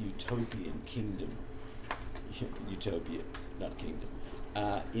pirate utopian kingdom, not kingdom,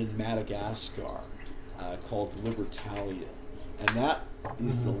 in Madagascar, called Libertalia. And that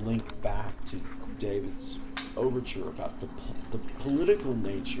is the link back to David's overture about the political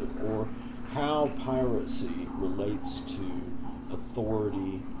nature, or how piracy relates to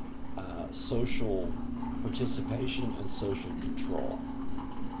authority, social participation, and social control.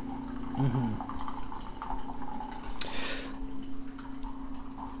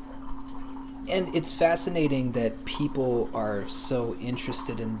 And it's fascinating that people are so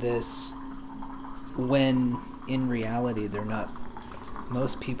interested in this when in reality they're not.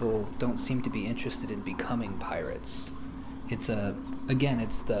 Most people don't seem to be interested in becoming pirates. It's the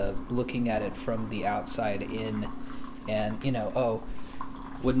looking at it from the outside in, and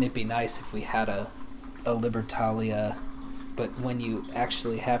wouldn't it be nice if we had a Libertalia? But when you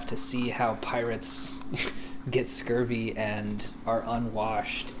actually have to see how pirates get scurvy and are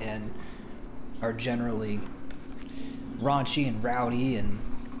unwashed and are generally raunchy and rowdy, and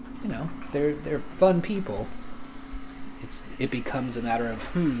they're fun people, it becomes a matter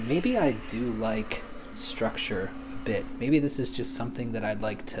of maybe I do like structure a bit. Maybe this is just something that I'd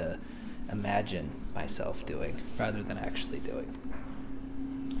like to imagine myself doing rather than actually doing.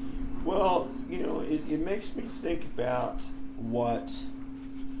 Well, it makes me think about what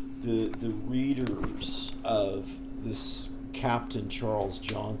the readers of this Captain Charles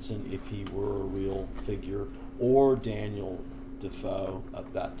Johnson, if he were a real figure, or Daniel Defoe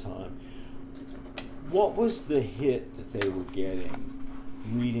at that time, what was the hit that they were getting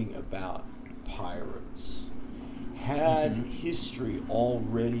reading about pirates? Had history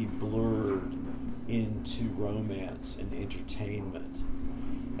already blurred into romance and entertainment?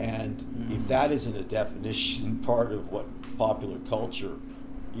 And if that isn't a definition part of what popular culture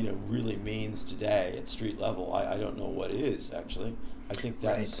really means today at street level, I don't know what is, actually. I think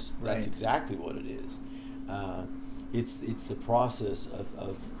that's exactly what it is. It's the process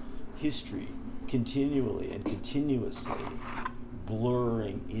of history continually and continuously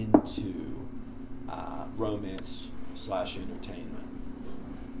blurring into romance / entertainment.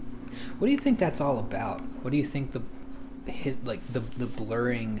 What do you think that's all about? What do you think the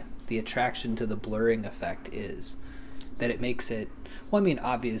blurring, the attraction to the blurring effect is? That it makes it,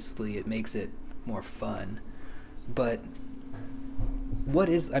 obviously it makes it more fun, but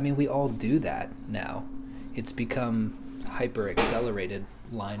we all do that now. It's become hyper accelerated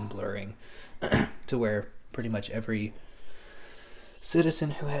line blurring to where pretty much every citizen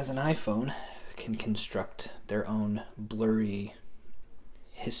who has an iPhone can construct their own blurry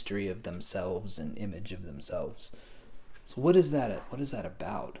history of themselves and image of themselves. So what is that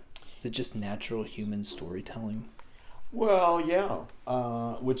about? Is it just natural human storytelling? Well, yeah,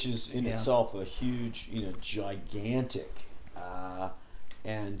 which is in itself a huge, gigantic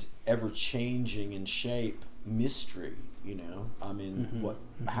and ever-changing in shape mystery.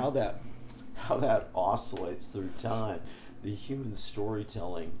 How that oscillates through time. The human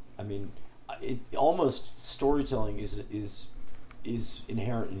storytelling. Storytelling is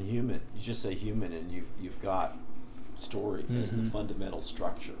inherent in human. You just say human, and you've got story as the fundamental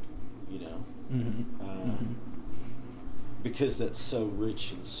structure. Because that's so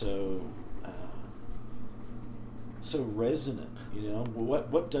rich and so resonant,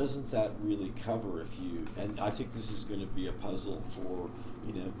 what doesn't that really cover? And I think this is going to be a puzzle for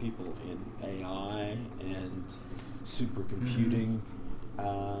people in AI and supercomputing,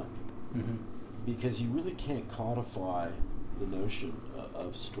 because you really can't codify the notion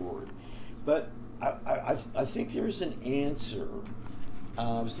of story. But I think there's an answer.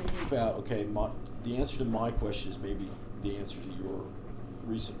 I was thinking about the answer to my question is maybe the answer to your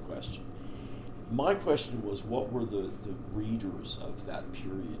recent question. My question was, what were the readers of that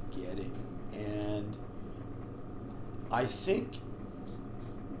period getting? And I think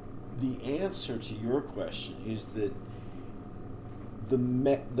the answer to your question is that the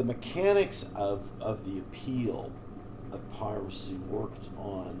mechanics of the appeal of piracy worked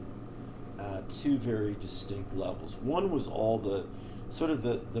on two very distinct levels. One was all the sort of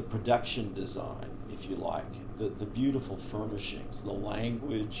the production design, if you like, the beautiful furnishings, the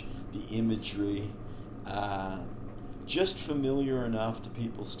language, the imagery, just familiar enough to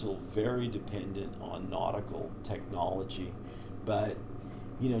people still very dependent on nautical technology, but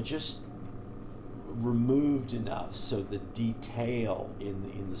just removed enough so the detail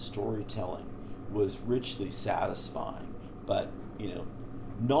in the storytelling was richly satisfying, but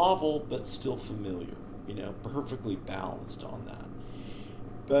novel but still familiar, perfectly balanced on that.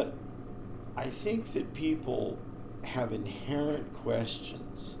 But I think that people have inherent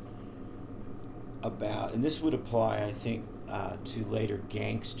questions about, and this would apply, I think, to later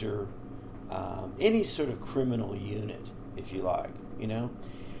gangster, any sort of criminal unit, if you like,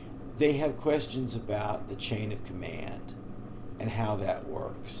 they have questions about the chain of command and how that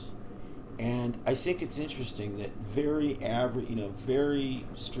works. And I think it's interesting that very average, very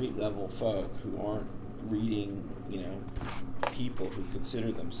street level folk who aren't reading, people who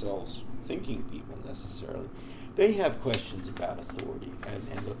consider themselves thinking people necessarily, they have questions about authority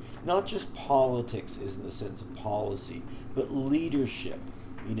and not just politics is in the sense of policy, but leadership,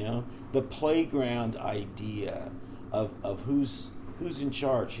 the playground idea of who's in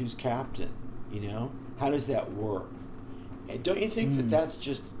charge, who's captain, how does that work? And don't you think that that's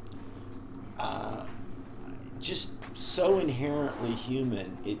just so inherently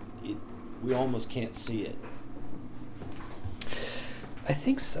human, we almost can't see it? I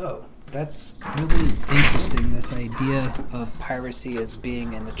think so. That's really interesting, this idea of piracy as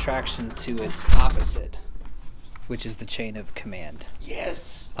being an attraction to its opposite, which is the chain of command.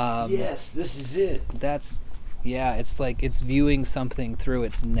 Yes. Yes, this is it. It's like it's viewing something through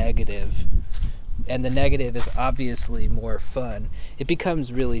its negative, and the negative is obviously more fun. It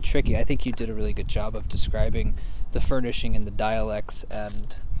becomes really tricky. I think you did a really good job of describing the furnishing and the dialects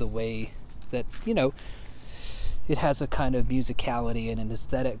and the way that, it has a kind of musicality and an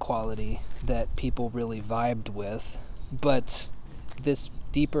aesthetic quality that people really vibed with. But this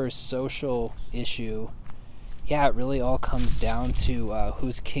deeper social issue, it really all comes down to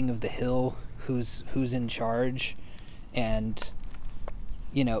who's king of the hill, who's in charge, and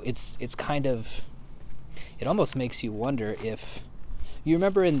it's kind of, it almost makes you wonder if you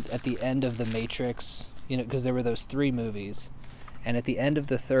remember at the end of The Matrix, because there were those 3 movies. And at the end of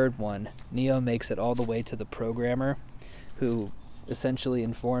the 3rd one, Neo makes it all the way to the programmer, who essentially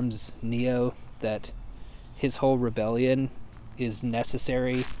informs Neo that his whole rebellion is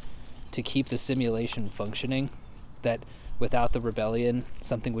necessary to keep the simulation functioning, that without the rebellion,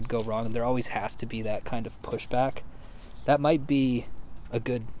 something would go wrong, and there always has to be that kind of pushback. That might be a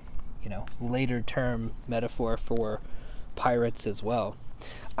good, later term metaphor for pirates as well.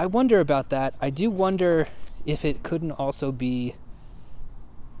 I wonder about that. I do wonder if it couldn't also be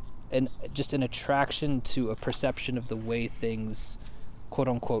just an attraction to a perception of the way things, quote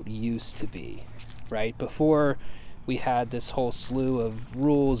unquote, used to be, right? Before we had this whole slew of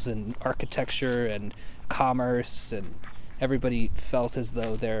rules and architecture and commerce, and everybody felt as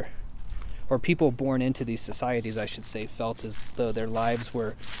though or people born into these societies, I should say, felt as though their lives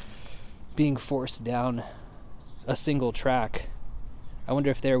were being forced down a single track. I wonder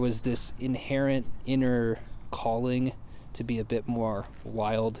if there was this inherent inner calling to be a bit more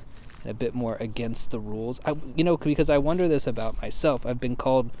wild and a bit more against the rules. Because I wonder this about myself. I've been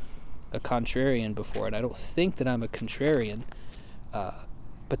called a contrarian before, and I don't think that I'm a contrarian.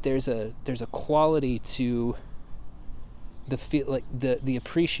 But there's a quality to the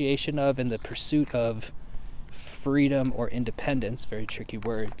appreciation of and the pursuit of freedom or independence, very tricky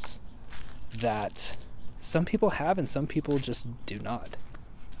words, that some people have and some people just do not.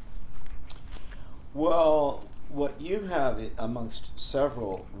 Well, what you have amongst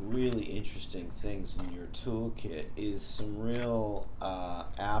several really interesting things in your toolkit is some real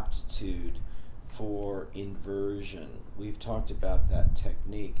aptitude for inversion. We've talked about that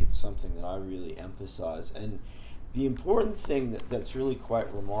technique. It's something that I really emphasize. And the important thing that's really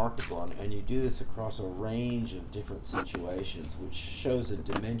quite remarkable, and you do this across a range of different situations, which shows a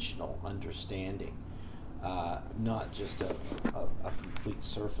dimensional understanding, not just a complete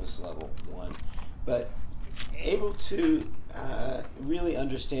surface level one, but able to really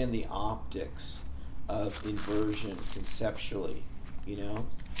understand the optics of inversion conceptually,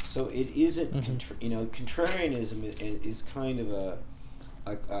 So it isn't, contrarianism is kind of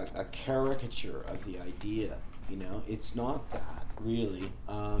a caricature of the idea, It's not that, really,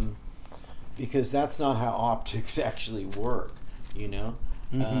 because that's not how optics actually work,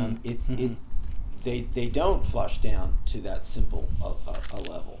 They don't flush down to that simple a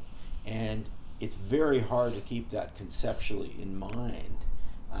level, and it's very hard to keep that conceptually in mind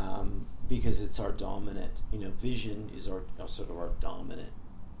because it's our dominant. Vision is our sort of our dominant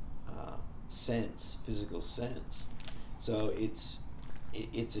sense, physical sense. So it's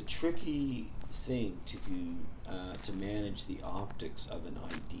a tricky thing to do, to manage the optics of an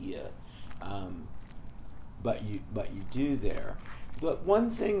idea, but you do there. But one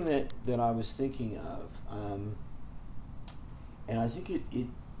thing that I was thinking of, and I think it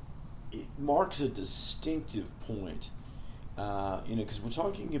marks a distinctive point, because we're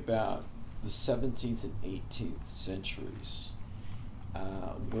talking about the 17th and 18th centuries,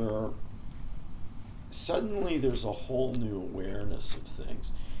 where suddenly there's a whole new awareness of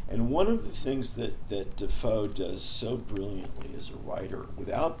things. And one of the things that Defoe does so brilliantly as a writer,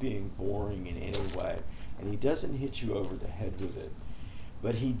 without being boring in any way, and he doesn't hit you over the head with it,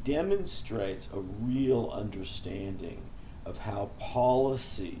 but he demonstrates a real understanding of how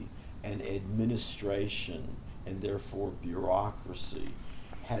policy and administration, and therefore bureaucracy,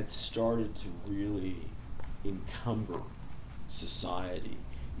 had started to really encumber society.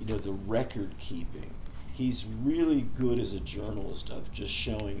 The record keeping. He's really good as a journalist of just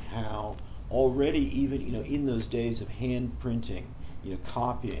showing how already, even in those days of hand printing,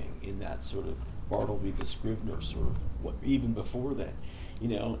 copying in that sort of Bartleby the Scrivener sort of, even before that,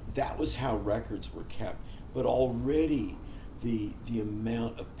 that was how records were kept. But already the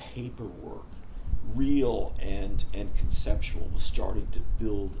amount of paperwork, real and conceptual, was starting to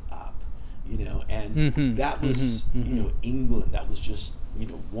build up, and that was England. That was just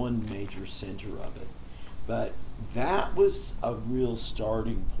one major center of it. But that was a real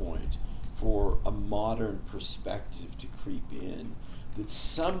starting point for a modern perspective to creep in, that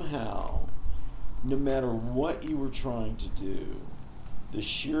somehow, no matter what you were trying to do, the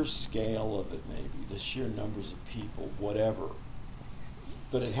sheer scale of it, maybe, the sheer numbers of people, whatever,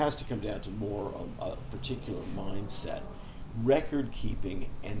 but it has to come down to more a particular mindset. Record keeping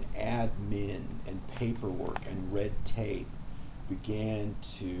and admin and paperwork and red tape began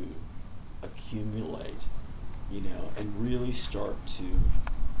to accumulate, and really start to,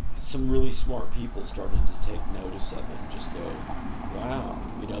 some really smart people started to take notice of it and just go, wow,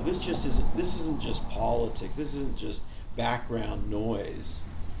 this isn't just politics, this isn't just background noise,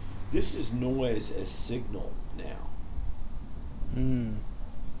 this is noise as signal now.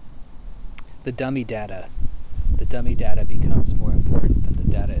 The dummy data becomes more important than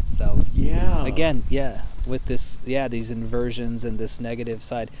the data itself. Yeah. Again, with this, these inversions and this negative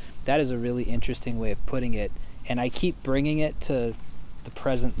side, that is a really interesting way of putting it. And I keep bringing it to the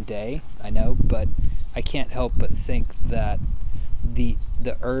present day, I know, but I can't help but think that the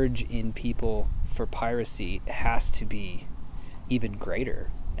urge in people for piracy has to be even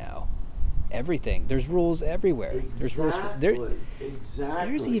greater now. Everything. There's rules everywhere. Exactly. There's rules Exactly.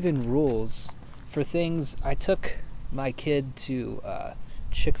 There's even rules for things. I took my kid to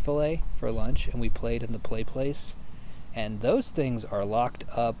Chick-fil-A for lunch, and we played in the play place, and those things are locked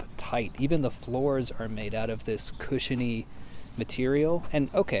up tight. Even the floors are made out of this cushiony material. And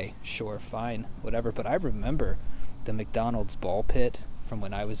okay, sure, fine, whatever, but I remember the McDonald's ball pit from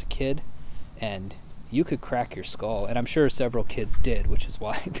when I was a kid, and you could crack your skull, and I'm sure several kids did, which is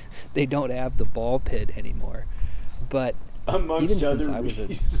why they don't have the ball pit anymore. But amongst other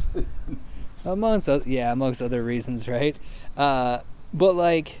reasons. amongst other reasons, right? But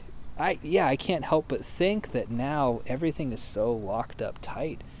like, I can't help but think that now everything is so locked up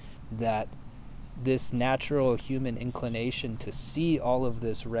tight that this natural human inclination to see all of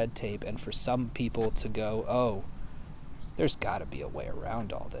this red tape, and for some people to go, oh, there's got to be a way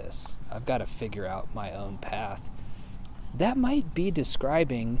around all this. I've got to figure out my own path. That might be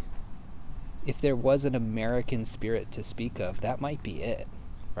describing, if there was an American spirit to speak of, that might be it,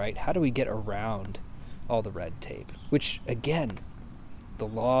 right? How do we get around all the red tape? Which, again, the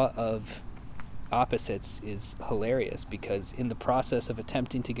law of opposites is hilarious, because in the process of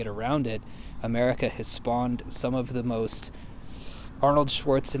attempting to get around it, America has spawned some of the most Arnold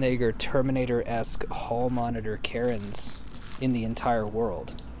Schwarzenegger Terminator-esque hall monitor Karens in the entire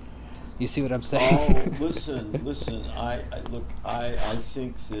world. You see what I'm saying? Oh, listen. I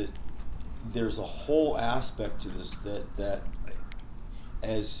think that there's a whole aspect to this that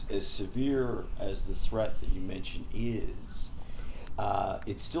as severe as the threat that you mentioned is,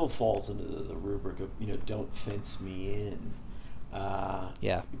 it still falls into the rubric of don't fence me in.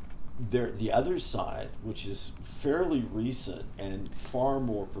 Yeah. The other side, which is fairly recent and far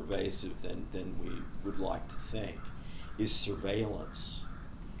more pervasive than we would like to think, is surveillance.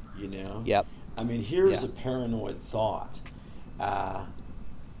 Yep. I mean, here's a paranoid thought.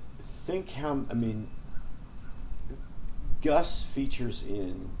 Gus features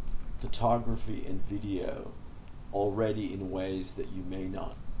in photography and video already in ways that you may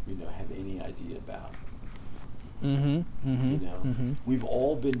not have any idea about. Mm-hmm. We've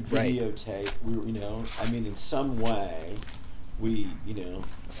all been videotaped. In some way, we,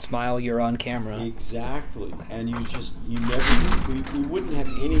 Smile, you're on camera. Exactly. And we wouldn't have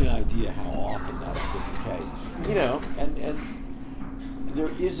any idea how often that's been the case. And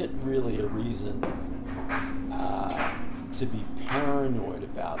there isn't really a reason to be paranoid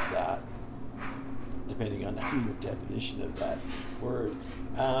about that, depending on your definition of that word.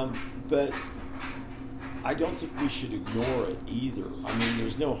 But I don't think we should ignore it either.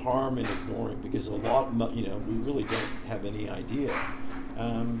 There's no harm in ignoring it because we really don't have any idea.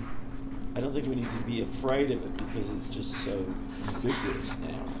 I don't think we need to be afraid of it because it's just so ubiquitous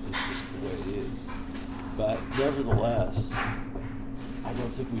now. It's just the way it is. But nevertheless, I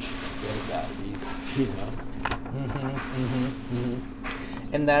don't think we should forget about it either.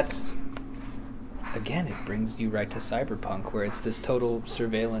 And that's, again, it brings you right to cyberpunk, where it's this total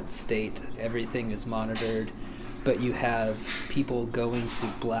surveillance state. Everything is monitored, but you have people going to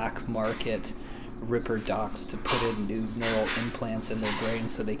black market Ripper docs to put in new neural implants in their brain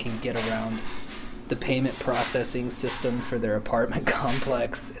so they can get around the payment processing system for their apartment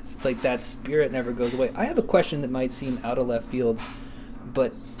complex. It's like that spirit never goes away. I have a question that might seem out of left field,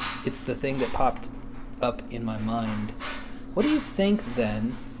 but it's the thing that popped up in my mind. What do you think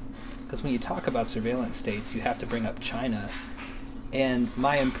then? Because when you talk about surveillance states, you have to bring up China. And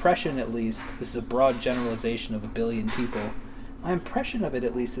my impression, at least, this is a broad generalization of 1 billion people, my impression of it,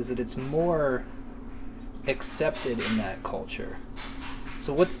 at least, is that it's more accepted in that culture.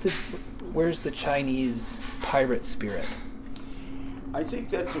 So where's the Chinese pirate spirit? I think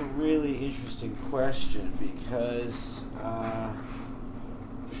that's a really interesting question because,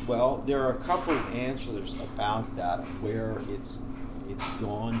 there are a couple of answers about that, where it's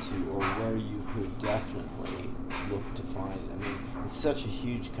gone to, or where you could definitely look to find it. It's such a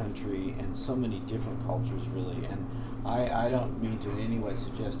huge country and so many different cultures, really. And I don't mean to in any way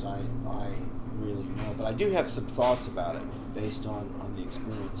suggest I really know, but I do have some thoughts about it based on the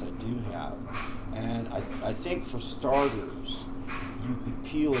experience I do have. And I think for starters, you could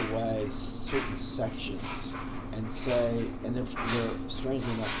peel away certain sections and say, and they're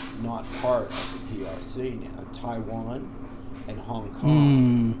strangely enough not part of the PRC now, Taiwan and Hong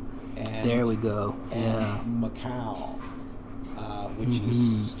Kong, and there we go, and Macau, which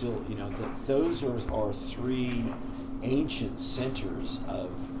is still, those are three ancient centers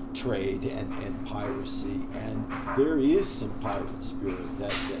of trade and piracy, and there is some pirate spirit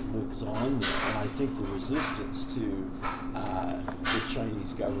that lives on there, and I think the resistance to the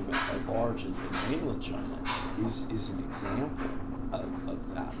Chinese government at large in mainland China is an example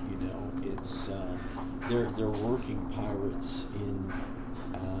of that. It's they're working pirates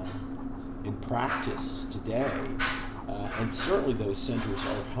in practice today, and certainly those centers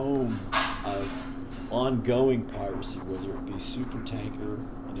are home of ongoing piracy, whether it be supertanker,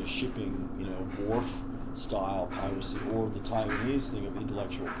 shipping, wharf style piracy, or the Taiwanese thing of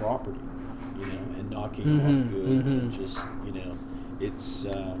intellectual property, and knocking off goods and just, it's.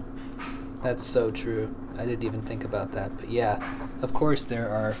 That's so true. I didn't even think about that, but yeah, of course there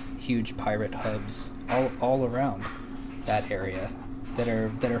are huge pirate hubs all around that area that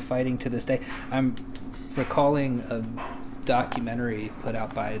are fighting to this day. I'm recalling a documentary put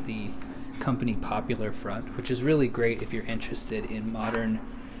out by the company Popular Front, which is really great if you're interested in modern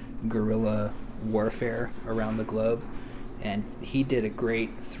guerrilla warfare around the globe. And he did a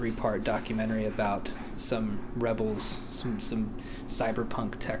great 3-part documentary about some rebels, some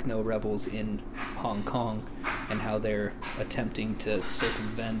cyberpunk techno rebels in Hong Kong, and how they're attempting to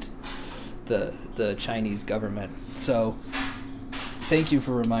circumvent the Chinese government. So thank you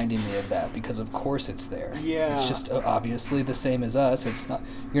for reminding me of that, because of course it's there. Yeah. It's just obviously the same as us. It's not,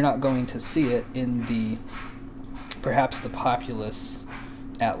 you're not going to see it in perhaps the populace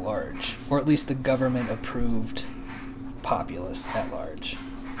at large, or at least the government approved populace at large.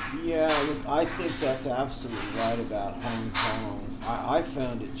 Yeah, look, I think that's absolutely right about Hong Kong. I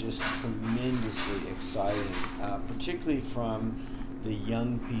found it just tremendously exciting, particularly from the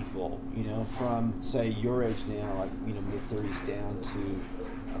young people, from, say, your age now, like, mid-30s down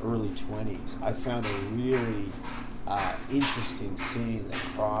to early 20s. I found a really interesting scene that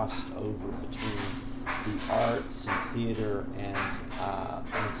crossed over between the arts and theater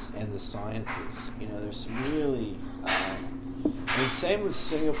and the sciences. There's some really, and same with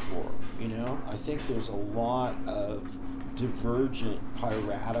Singapore. I think there's a lot of divergent,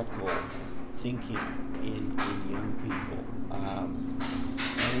 piratical thinking in young people. And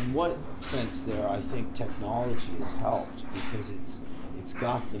in what sense there, I think technology has helped, because it's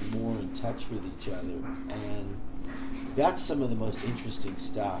got them more in touch with each other, and that's some of the most interesting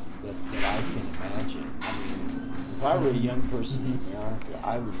stuff that I can imagine. I mean, if I were a young person in America,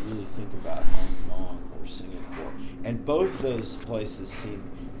 I would really think about Hong Kong or Singapore. And both those places seem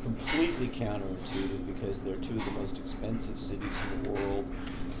completely counterintuitive because they're two of the most expensive cities in the world.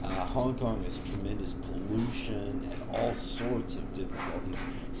 Hong Kong has tremendous pollution and all sorts of difficulties.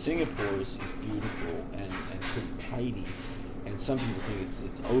 Singapore is beautiful and pretty tidy, and some people think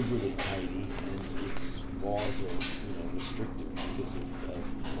it's overly tidy, and its laws are restrictive because of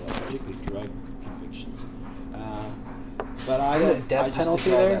particularly drug convictions. But I don't. The death I just penalty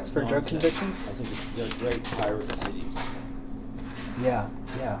think all there that's for drug nonsense. convictions? I think they're great pirate cities. Yeah,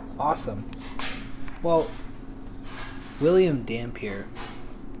 awesome. Well, William Dampier,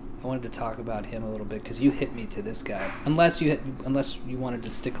 I wanted to talk about him a little bit because you hit me to this guy. Unless you wanted to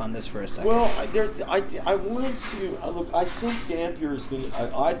stick on this for a second. Well, I wanted to look. I think Dampier is going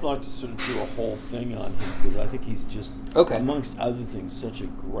to. I'd like to sort of do a whole thing on him because I think he's just, amongst other things, such a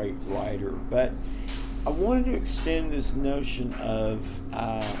great writer. But I wanted to extend this notion of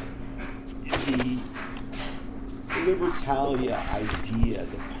the Libertalia idea,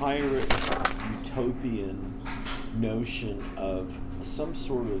 the pirate utopian notion of some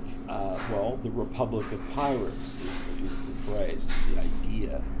sort of, the Republic of Pirates is the phrase, the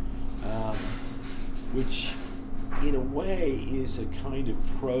idea, which in a way is a kind of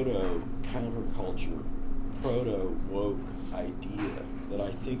proto-counterculture, proto-woke idea that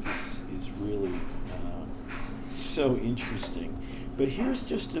I think is really so interesting. But here's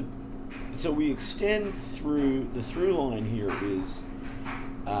just so we extend through, the through line here is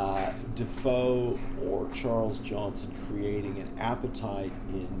Defoe or Charles Johnson creating an appetite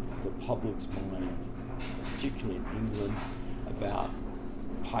in the public's mind, particularly in England, about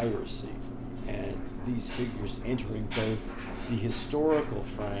piracy, and these figures entering both the historical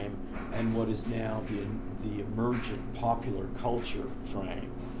frame and what is now the emergent popular culture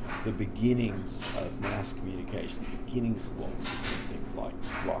frame, the beginnings of mass communication, the beginnings of what we do things like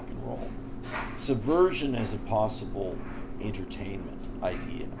rock and roll. Subversion as a possible entertainment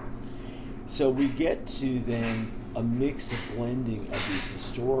idea. So we get to then a mix of blending of these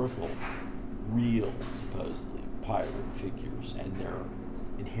historical, real, supposedly, pirate figures and their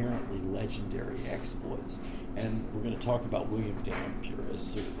inherently legendary exploits. And we're going to talk about William Dampier as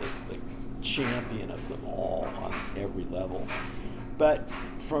sort of the champion of them all on every level. But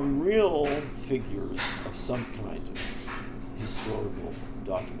from real figures of some kind of historical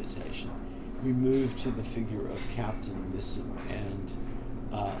documentation, we move to the figure of Captain Nissim and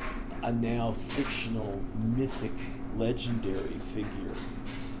a now fictional, mythic, legendary figure.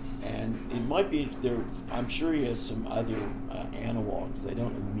 And it might be there. I'm sure he has some other analogs. They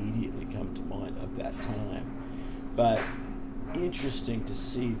don't immediately come to mind of that time, but interesting to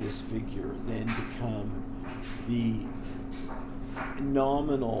see this figure then become the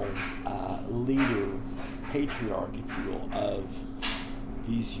nominal leader, patriarch, if you will, of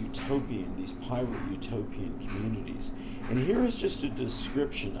these pirate utopian communities. And here is just a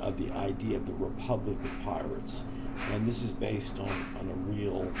description of the idea of the Republic of Pirates. And this is based on a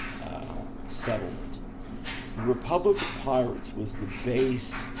real settlement. The Republic of Pirates was the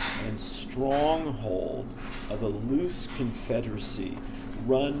base and stronghold of a loose confederacy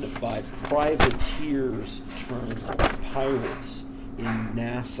run by privateers turned pirates in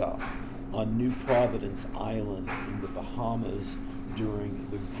Nassau on New Providence Island in the Bahamas during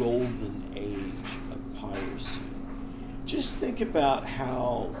the golden age of piracy. Just think about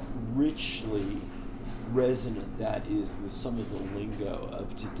how richly resonant that is with some of the lingo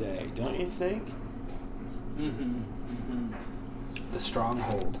of today, don't you think? The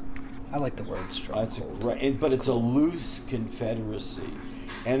stronghold. I like the word stronghold. But it's a loose confederacy,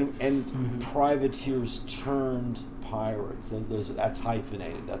 and privateers turned pirates. That's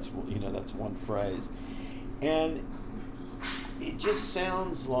hyphenated. That's one phrase, and it just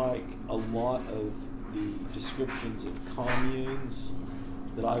sounds like a lot of the descriptions of communes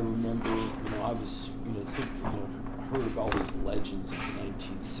that I remember. I was heard all these legends of the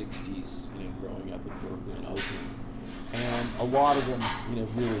 1960s. Growing up in Berkeley and Oakland, and a lot of them,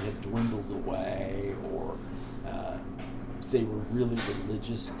 really had dwindled away, or they were really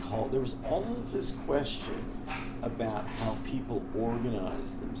religious cult. There was all of this question about how people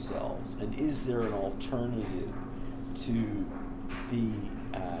organize themselves, and is there an alternative to the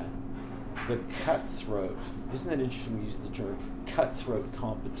cutthroat? Isn't that interesting? We use the term cutthroat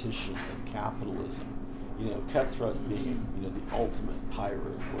competition of capitalism. Cutthroat being, the ultimate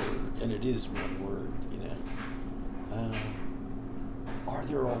pirate word, and it is one word, Are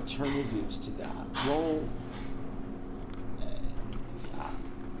there alternatives to that? Well,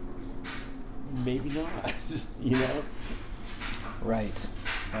 maybe not. You know? Right.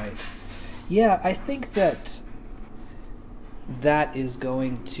 Yeah, I think that is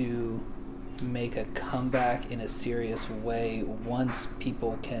going to make a comeback in a serious way once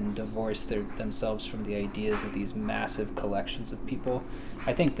people can divorce themselves from the ideas of these massive collections of people.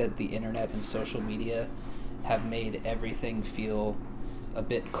 I think that the internet and social media have made everything feel a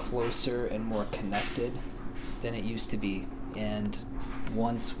bit closer and more connected than it used to be. And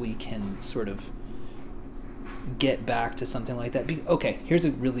once we can sort of get back to something like that. Okay, here's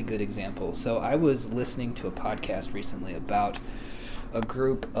a really good example. So I was listening to a podcast recently about a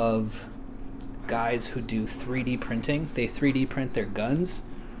group of guys who do 3D printing. They 3D print their guns.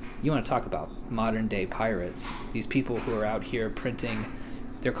 You want to talk about modern day pirates. These people who are out here printing,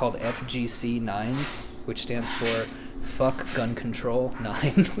 they're called FGC 9s, which stands for Fuck Gun Control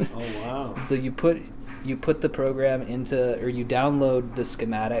 9. Oh, wow. So you put the program into, or you download the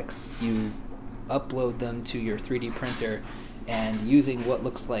schematics, you upload them to your 3D printer, and using what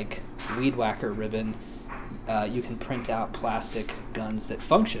looks like weed whacker ribbon, you can print out plastic guns that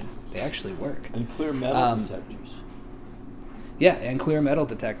function. They actually work. And clear metal detectors. Yeah, and clear metal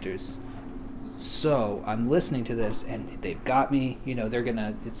detectors. So I'm listening to this, and they've got me. You know,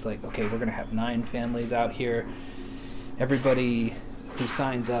 it's like, okay, we're gonna have 9 families out here. Everybody who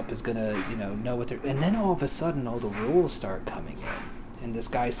signs up is gonna, know what they're. And then all of a sudden, all the rules start coming in, and this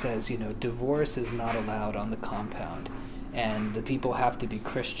guy says, divorce is not allowed on the compound, and the people have to be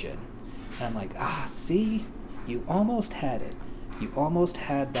Christian. And I'm like, see, you almost had it. You almost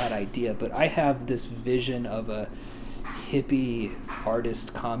had that idea, but I have this vision of a hippie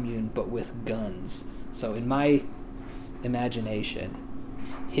artist commune, but with guns. So in my imagination,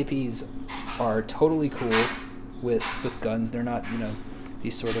 hippies are totally cool with guns. They're not,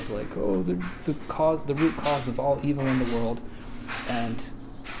 these sort of like, the root cause of all evil in the world. And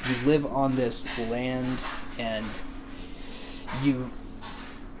you live on this land, and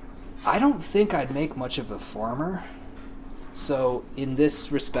I don't think I'd make much of a farmer. So in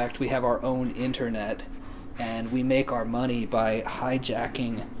this respect, we have our own internet, and we make our money by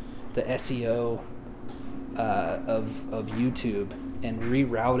hijacking the SEO of YouTube and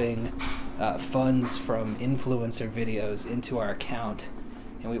rerouting funds from influencer videos into our account.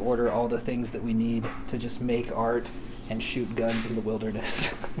 And we order all the things that we need to just make art and shoot guns in the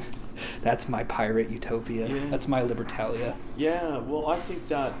wilderness. That's my pirate utopia. Yeah. That's my libertalia. Yeah, well, I think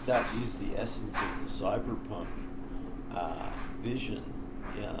that is the essence of the cyberpunk vision,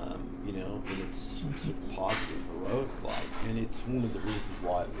 in its sort of positive, heroic light. And it's one of the reasons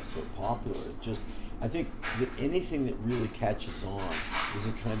why it was so popular. I think that anything that really catches on is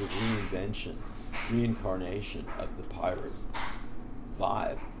a kind of reincarnation of the pirate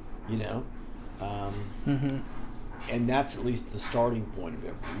vibe, Mm-hmm. And that's at least the starting point of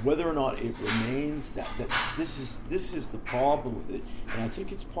everything. Whether or not it remains that this is the problem with it, and I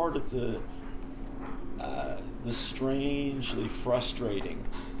think it's part of the strangely frustrating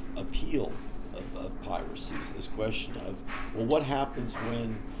appeal of piracy is this question of, well, what happens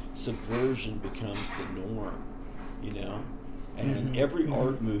when subversion becomes the norm, And every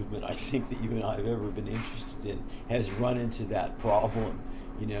art movement I think that you and I have ever been interested in has run into that problem,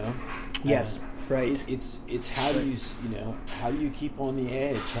 Yes, right. It's how do you how do you keep on the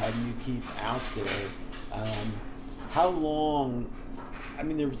edge? How do you keep out there? How long? I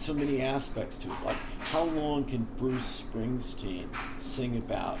mean, there are so many aspects to it. Like, how long can Bruce Springsteen sing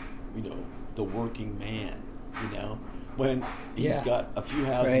about, the working man, when he's got a few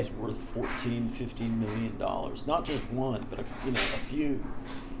houses worth $14-15 million, not just one, but a few.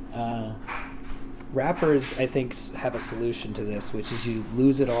 Rappers, I think, have a solution to this, which is you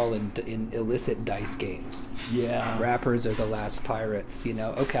lose it all in illicit dice games. Yeah. Rappers are the last pirates,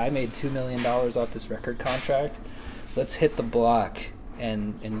 Okay, I made $2 million off this record contract. Let's hit the block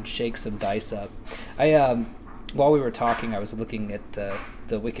and shake some dice up. While we were talking, I was looking at the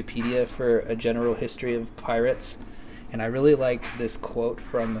Wikipedia for a general history of pirates, and I really liked this quote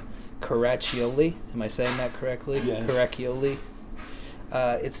from Caraccioli. Am I saying that correctly? Yeah. Caraccioli.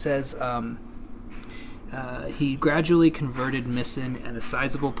 It says, he gradually converted Misson and a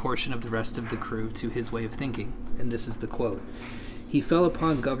sizable portion of the rest of the crew to his way of thinking. And this is the quote. He fell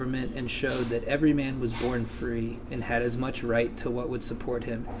upon government and showed that every man was born free and had as much right to what would support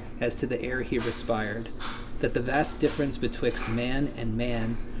him as to the air he respired, that the vast difference betwixt man and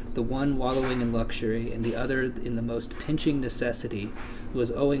man, the one wallowing in luxury and the other in the most pinching necessity,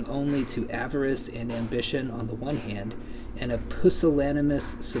 was owing only to avarice and ambition on the one hand, and a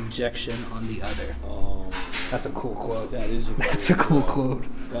pusillanimous subjection on the other. Oh, that's a cool quote. That is a cool That's a cool quote.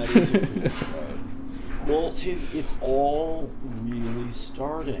 That is a cool quote. Well, see, it's all really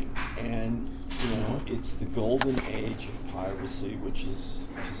starting, and it's the golden age of piracy, which is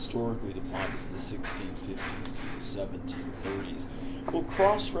historically defined as the 1650s to the 1730s. We'll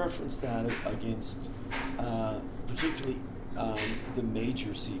cross-reference that against particularly the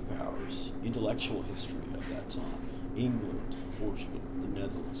major sea powers, intellectual history of that time: England, Portugal, the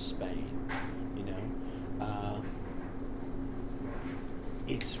Netherlands, Spain.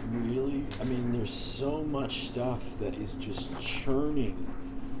 It's really, there's so much stuff that is just churning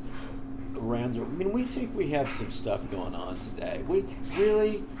around there. We think we have some stuff going on today. We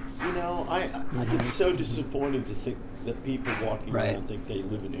really, it's so disappointing to think that people walking around think they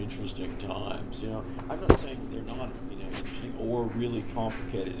live in interesting times. I'm not saying they're not, interesting or really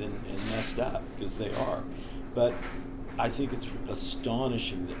complicated and messed up, because they are. But I think it's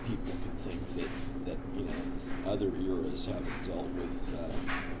astonishing that people can think that other eras haven't dealt with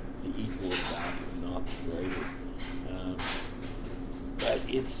the equal of that, if not the greater. But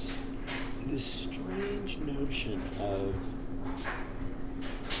it's this strange notion of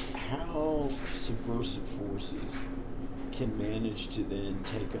how subversive forces can manage to then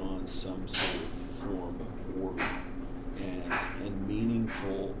take on some sort of form of order and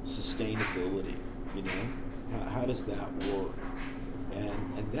meaningful sustainability. How does that work?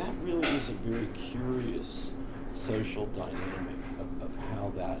 And that really is a very curious social dynamic of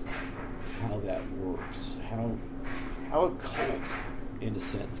how that works. How a cult, in a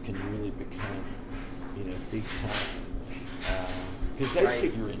sense, can really become, big time. Because they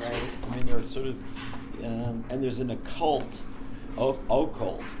figure into it. They're sort of, and there's an occult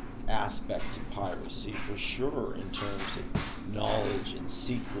aspect to piracy for sure, in terms of knowledge and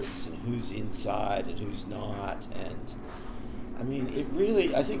secrets and who's inside and who's not. And it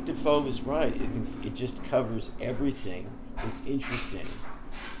really, I think Defoe is right. It just covers everything that's interesting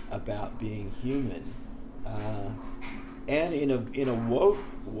about being human. And in a woke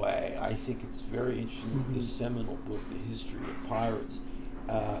way, I think it's very interesting. Mm-hmm. The seminal book, The History of Pirates,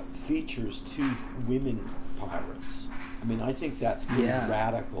 features 2 women pirates. I think that's pretty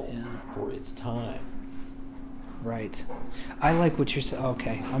radical for its time. Right. I like what you're saying.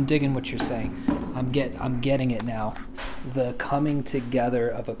 Okay, I'm digging what you're saying. I'm getting it now. The coming together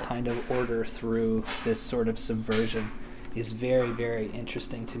of a kind of order through this sort of subversion is very, very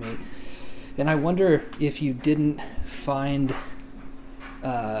interesting to me. And I wonder if you didn't find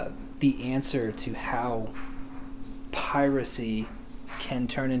the answer to how piracy can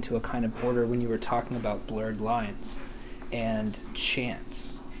turn into a kind of order when you were talking about blurred lines and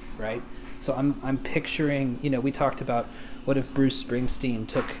chance, right? So I'm picturing, we talked about what if Bruce Springsteen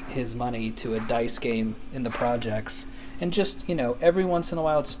took his money to a dice game in the projects and just, every once in a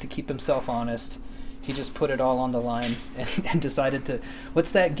while, just to keep himself honest, he just put it all on the line and decided to,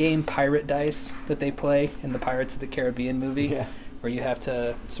 what's that game, Pirate Dice, that they play in the Pirates of the Caribbean movie? Yeah. Where you have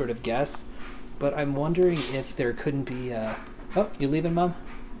to sort of guess. But I'm wondering if there couldn't be oh, you leaving, Mom?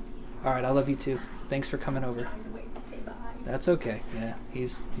 All right, I love you too. Thanks for coming over. That's okay. Yeah,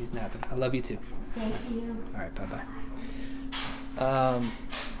 he's napping. I love you too. Thank you. All right, bye-bye.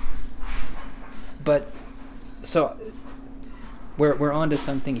 But so we're on to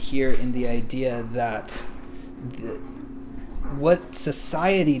something here in the idea that what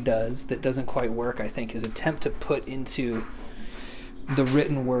society does that doesn't quite work, I think, is attempt to put into the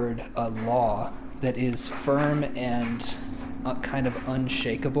written word a law that is firm and kind of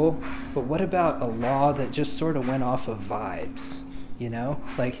unshakable. But what about a law that just sort of went off of vibes?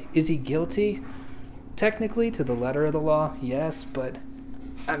 Like, is he guilty? Technically, to the letter of the law, yes, but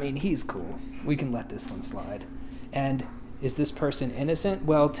he's cool. We can let this one slide. And is this person innocent?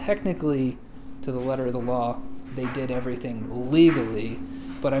 Well, technically, to the letter of the law, they did everything legally,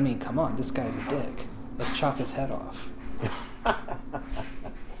 but come on, this guy's a dick. Let's chop his head off.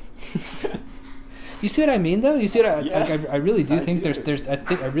 You see what I mean, though? You see what I really do think there's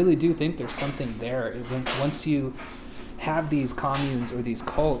I really do think there's something there. Once you have these communes or these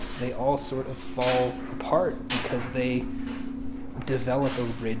cults, they all sort of fall apart because they develop a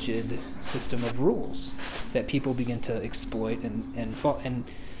rigid system of rules that people begin to exploit and fall. And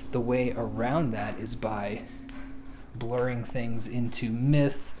the way around that is by blurring things into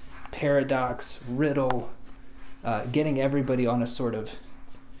myth, paradox, riddle, getting everybody on a sort of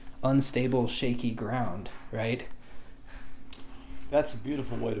unstable, shaky ground, right? That's a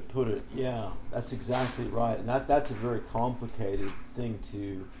beautiful way to put it. Yeah, that's exactly right. And that's a very complicated thing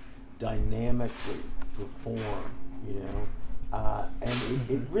to dynamically perform, and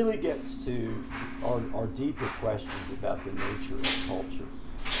it really gets to our deeper questions about the nature of culture,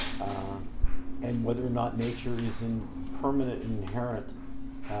 and whether or not nature is in permanent and inherent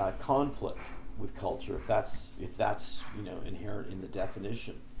conflict with culture, if that's inherent in the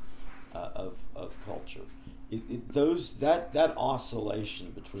definition. of culture. That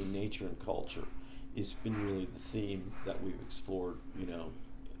oscillation between nature and culture has been really the theme that we've explored,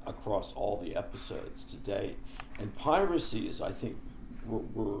 across all the episodes to date. And piracy is, I think,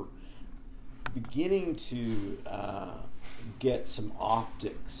 we're beginning to get some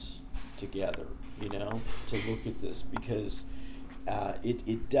optics together, to look at this, because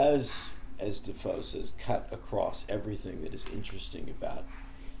it does, as Defoe says, cut across everything that is interesting about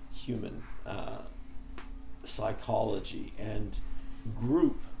human psychology and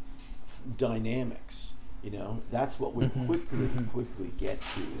group dynamics. That's what we quickly get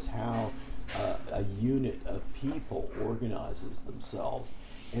to, is how a unit of people organizes themselves.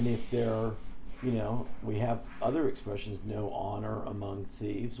 And if they're, we have other expressions, no honor among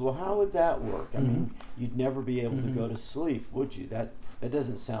thieves. Well, how would that work? I mean, you'd never be able to go to sleep, would you? That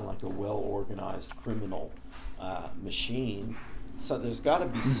doesn't sound like a well-organized criminal machine. So there's got to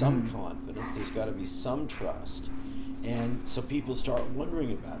be some confidence. There's got to be some trust. And so people start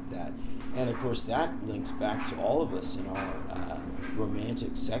wondering about that. And of course, that links back to all of us in our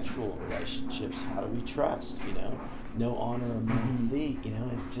romantic sexual relationships. How do we trust? No honor among thieves.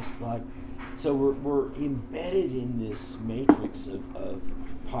 It's just like, so we're embedded in this matrix of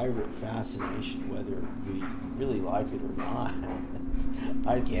pirate fascination, whether we really like it or not.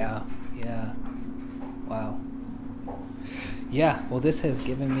 Yeah. Wow. Yeah, well, this has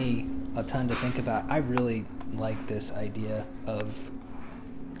given me a ton to think about. I really like this idea of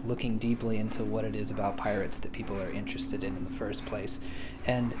looking deeply into what it is about pirates that people are interested in the first place.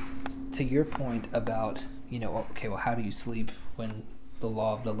 And to your point about, okay, well, how do you sleep when the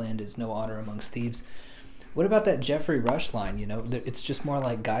law of the land is no honor amongst thieves? What about that Geoffrey Rush line? It's just more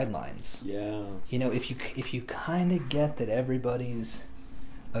like guidelines. Yeah. If you kind of get that everybody's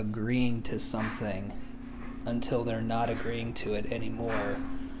agreeing to something until they're not agreeing to it anymore,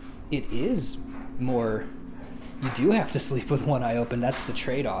 it is more, you do have to sleep with one eye open. That's the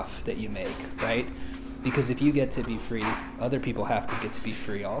trade-off that you make, right? Because if you get to be free, other people have to get to be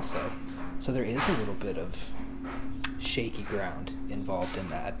free also. So there is a little bit of shaky ground involved in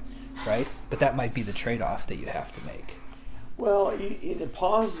that, right? But that might be the trade-off that you have to make. Well, in a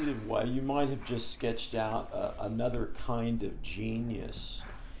positive way, you might have just sketched out another kind of genius.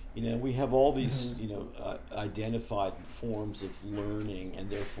 We have all these, identified forms of learning, and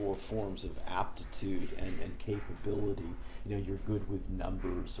therefore forms of aptitude and capability. You're good with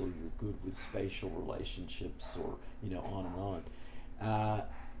numbers, or you're good with spatial relationships, or, on and on.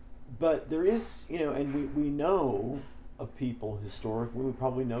 But there is, and we know of people historically, we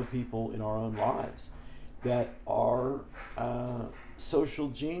probably know people in our own lives that are social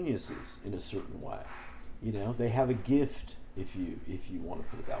geniuses in a certain way. They have a gift, if you want to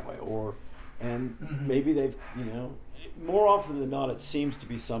put it that way, maybe they've, more often than not, it seems to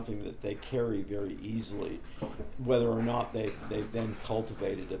be something that they carry very easily, whether or not they've then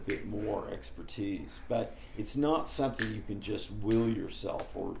cultivated a bit more expertise. But it's not something you can just will yourself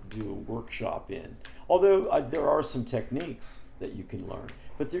or do a workshop in. Although there are some techniques that you can learn.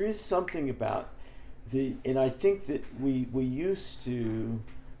 But there is something about and I think that we used to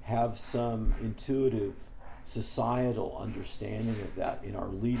have some intuitive societal understanding of that in our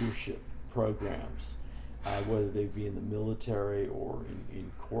leadership programs, whether they be in the military or in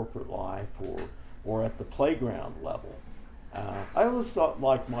corporate life or at the playground level. I always thought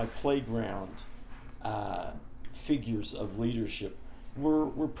like my playground figures of leadership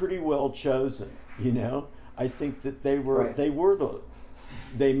were pretty well chosen. I think that they were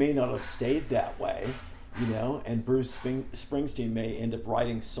they may not have stayed that way, and Bruce Springsteen may end up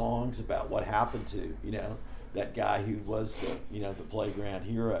writing songs about what happened to that guy who was the playground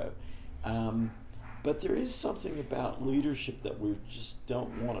hero. But there is something about leadership that we just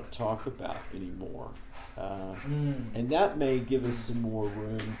don't want to talk about anymore. And that may give us some more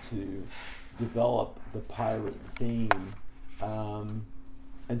room to develop the pirate theme.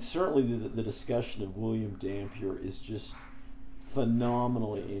 And certainly the discussion of William Dampier is just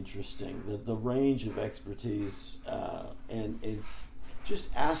phenomenally interesting. The range of expertise and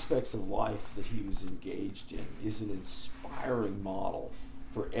just aspects of life that he was engaged in is an inspiring model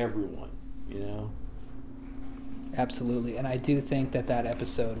for everyone, Absolutely. And I do think that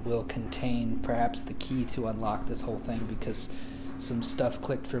episode will contain perhaps the key to unlock this whole thing, because some stuff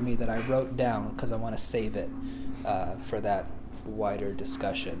clicked for me that I wrote down because I want to save it for that wider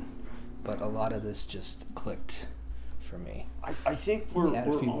discussion. But a lot of this just clicked for me. I think we're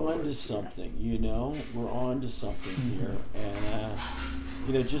on to something, We're on to something here. And,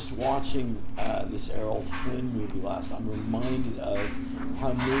 just watching this Errol Flynn movie I'm reminded of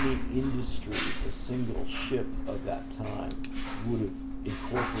how many industries a single ship of that time would have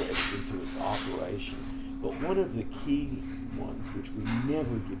incorporated into its operation. But one of the key ones, which we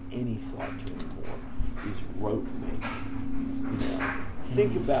never give any thought to anymore, is rope making. You know,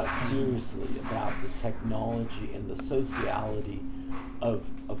 think about seriously about the technology and the sociality of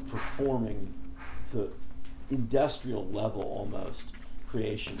performing the industrial level almost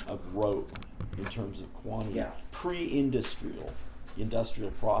creation of rope in terms of quantity. Yeah. Pre-industrial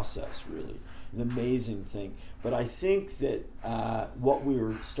process, really. An amazing thing. But I think that what we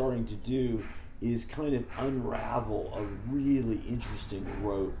were starting to do is kind of unravel a really interesting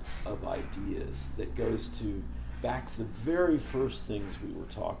rope of ideas that goes back to the very first things we were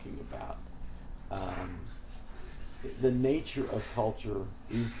talking about. The nature of culture,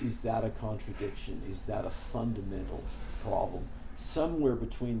 is that a contradiction? Is that a fundamental problem? Somewhere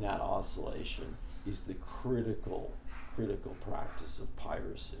between that oscillation is the critical practice of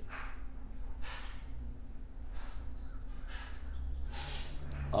piracy.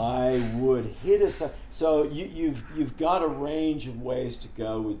 I would hit us. So you've got a range of ways to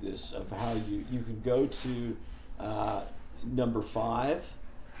go with this, of how you can go to number 5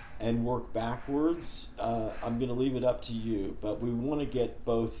 and work backwards. I'm going to leave it up to you, but we want to get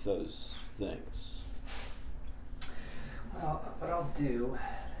both those things. Well, what I'll do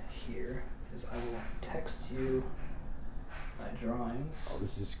here is I will text you my drawings. Oh,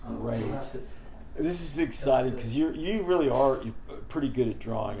 this is great. We'll have to, This is exciting because you really are pretty good at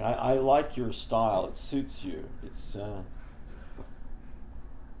drawing. I like your style. It suits you. It's.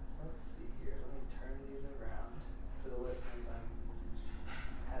 let's see here. Let me turn these around. For the listeners, I'm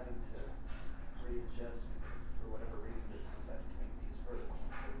having to readjust because for whatever reason it's decided to make these vertical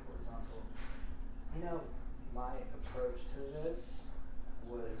instead of horizontal. You know, my approach to this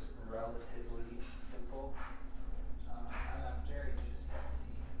was relatively simple. I'm very interested to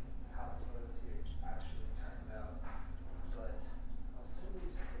see how this series actually turns out, but I'll still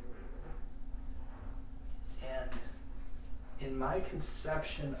use Storyboard. And in my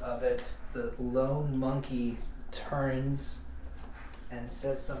conception of it, the lone monkey turns and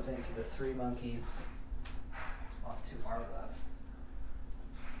says something to the 3 monkeys to our left.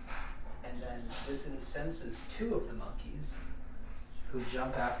 And then this incenses 2 of the monkeys who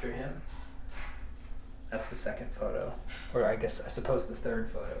jump after him. That's the second photo, or I suppose the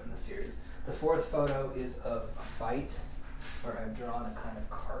third photo in the series. The 4th photo is of a fight, where I've drawn a kind of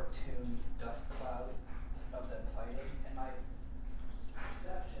cartoon dust cloud of them fighting. And my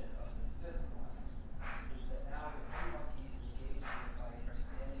perception of the 5th one is that now the 2 monkeys engaged in the fight are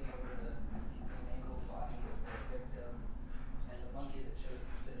standing over the mangled body of their victim, and the monkey that chose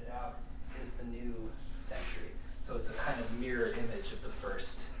to sit it out is the new sentry. So it's a kind of mirror image of the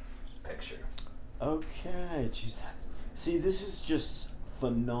first picture. Okay, geez, this is just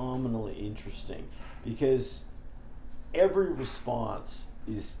phenomenally interesting because every response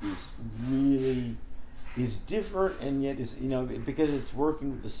is really different, and yet is, because it's working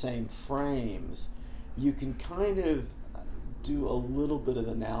with the same frames, you can kind of do a little bit of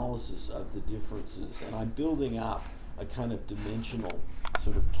analysis of the differences, and I'm building up a kind of dimensional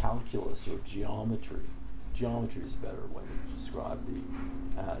sort of calculus or geometry. Geometry is a better way to describe the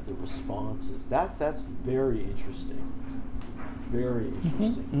responses. That's very interesting. Very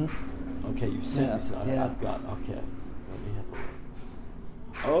interesting. Mm-hmm. Okay, you sent me some. Yeah. I've got. Okay, let me have a look.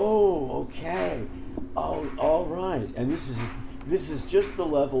 Oh, okay. Oh, all right. And this is just the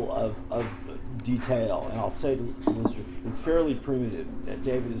level of detail. And I'll say to listeners, it's fairly primitive.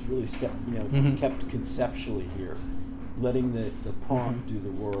 David has really kept conceptually here, letting the prompt do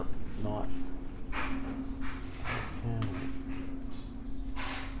the work, not. Okay.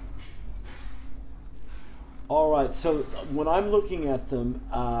 All right. So when I'm looking at them,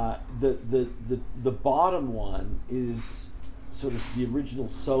 the bottom one is sort of the original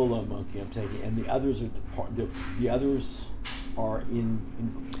solo monkey I'm taking, and the others are the others are in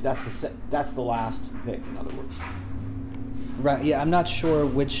that's the last pick. In other words. Right. Yeah. I'm not sure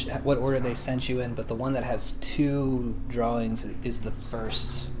what order they sent you in, but the one that has 2 drawings is the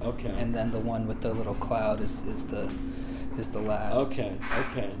first. Okay. And then the one with the little cloud is the last. Okay.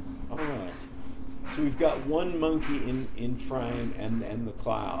 All right. So we've got one monkey in frame and the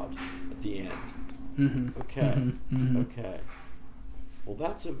cloud at the end. Mm-hmm. Okay. Mm-hmm. Mm-hmm. Okay. Well,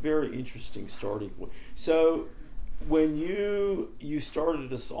 that's a very interesting starting point. So when you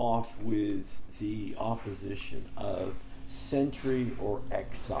started us off with the opposition of sentry or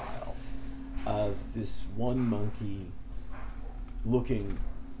exile, of this one monkey looking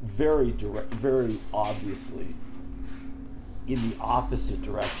very obviously in the opposite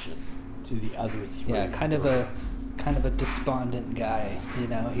direction to the other 3. Yeah, kind of a despondent guy.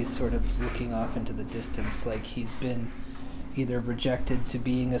 He's sort of looking off into the distance, like he's been either rejected to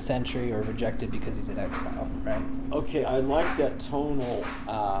being a sentry or rejected because he's in exile, right? Okay, I like that tonal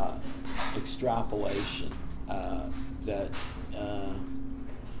extrapolation that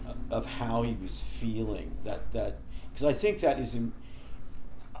of how he was feeling. That because I think that is,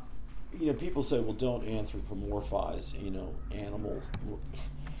 people say, well, don't anthropomorphize, animals.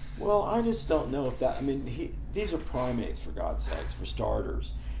 Well, I just don't know if that. I mean, these are primates, for God's sakes, for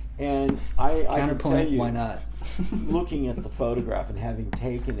starters. And I can tell you, why not? looking at the photograph and having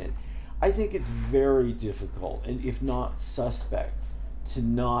taken it, I think it's very difficult, and if not suspect, to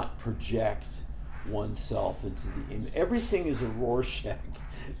not project oneself into the image. Everything is a Rorschach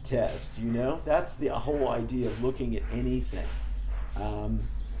test, That's the whole idea of looking at anything.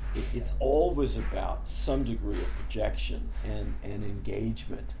 It's always about some degree of projection and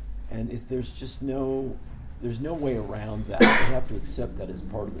engagement. And there's just no way around that. You have to accept that as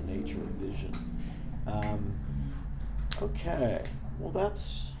part of the nature of vision. Okay, well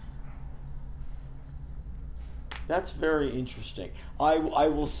that's very interesting. I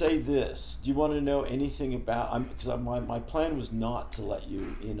will say this. Do you want to know anything about? Because my plan was not to let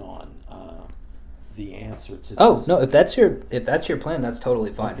you in on the answer to this. Oh no! If that's your plan, that's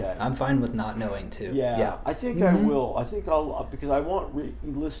totally fine. Okay. I'm fine with not knowing too. Yeah. I think I will. I think I'll, because I want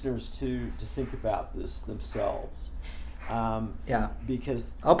listeners to think about this themselves.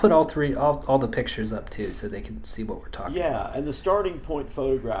 Because I'll put all the pictures up too, so they can see what we're talking about. Yeah, and the starting point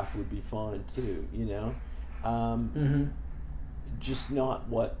photograph would be fine too. Just not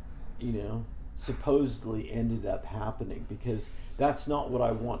what supposedly ended up happening, because that's not what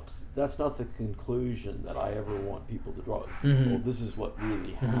I want. That's not the conclusion that I ever want people to draw. Well, this is what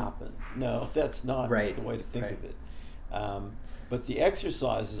really happened. No, that's not the way to think of it. But the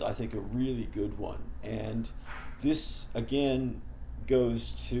exercise is, I think, a really good one. And this, again,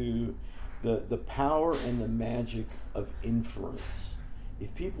 goes to the power and the magic of inference.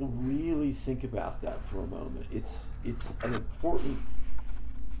 If people really think about that for a moment, it's an important...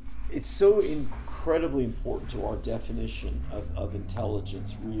 It's so incredibly important to our definition of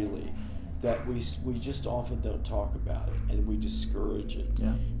intelligence, really, that we just often don't talk about it, and we discourage it.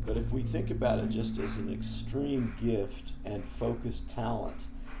 Yeah. But if we think about it just as an extreme gift and focused talent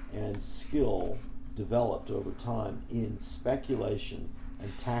and skill developed over time in speculation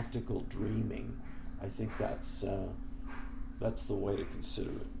and tactical dreaming, I think that's the way to consider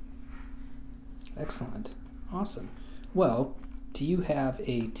it. Excellent. Awesome. Well, do you have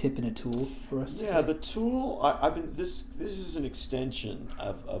a tip and a tool for us? Yeah, the tool, I've been, this is an extension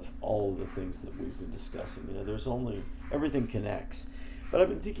of all of the things that we've been discussing. There's everything connects. But I've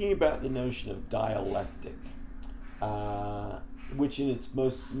been thinking about the notion of dialectic, which in its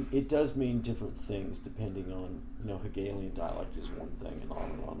it does mean different things depending on, Hegelian dialect is one thing, and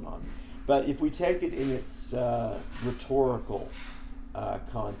on and on and on. But if we take it in its rhetorical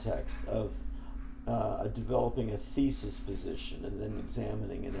context of developing a thesis position and then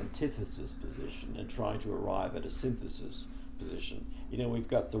examining an antithesis position and trying to arrive at a synthesis position. We've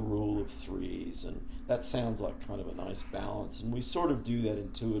got the rule of threes, and that sounds like kind of a nice balance, and we sort of do that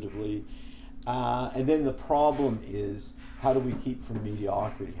intuitively. And then the problem is, how do we keep from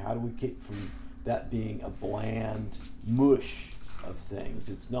mediocrity? How do we keep from that being a bland mush of things?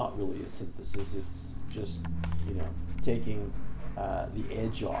 It's not really a synthesis, it's just, taking the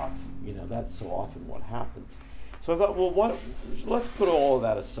edge off. That's so often what happens. So I thought, well, let's put all of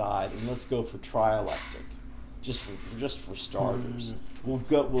that aside and let's go for trialectic, just for starters.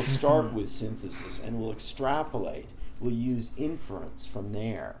 We'll start with synthesis and we'll extrapolate. We'll use inference from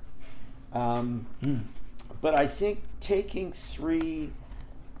there. But I think taking three,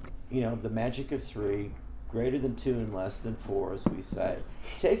 the magic of three, greater than 2 and less than 4, as we say,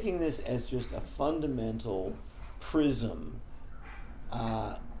 taking this as just a fundamental prism,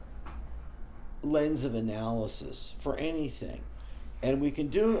 lens of analysis for anything. And we can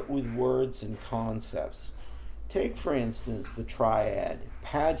do it with words and concepts. Take, for instance, the triad: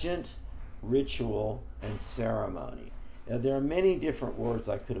 pageant, ritual, and ceremony. Now, there are many different words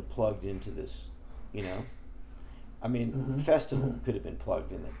I could have plugged into this, festival could have been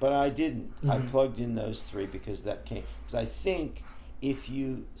plugged in it, but I didn't. I plugged in those 3 because I think if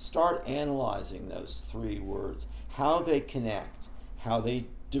you start analyzing those 3 words, how they connect, how they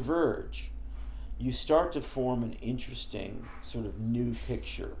diverge, you start to form an interesting sort of new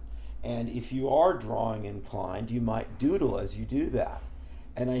picture. And if you are drawing inclined, you might doodle as you do that.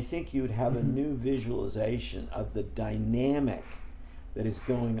 And I think you would have a new visualization of the dynamic that is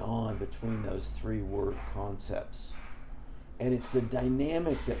going on between those 3 word concepts. And it's the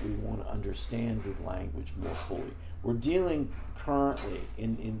dynamic that we want to understand with language more fully. We're dealing currently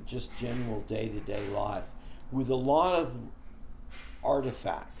in just general day-to-day life with a lot of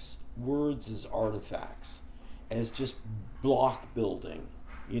artifacts, words as artifacts, as just block building,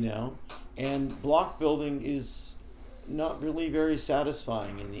 and block building is not really very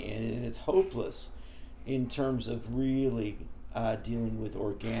satisfying in the end, and it's hopeless in terms of really dealing with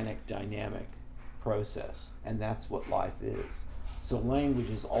organic, dynamic process, and that's what life is. So language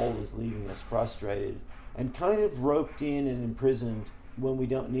is always leaving us frustrated and kind of roped in and imprisoned when we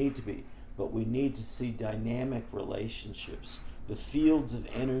don't need to be. But we need to see dynamic relationships, the fields of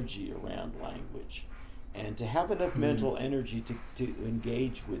energy around language, and to have enough mental energy to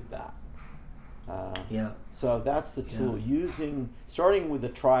engage with that. So that's the tool. Starting with a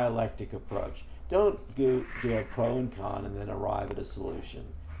trialectic approach. Don't go do a pro and con and then arrive at a solution.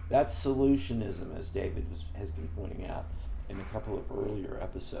 That's solutionism, as David has been pointing out in a couple of earlier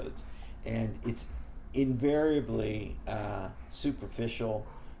episodes. And it's invariably superficial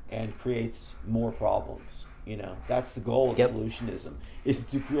and creates more problems. That's the goal of solutionism, is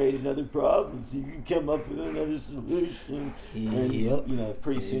to create another problem so you can come up with another solution. And,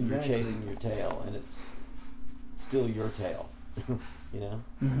 pretty soon you're chasing your tail, and it's still your tail,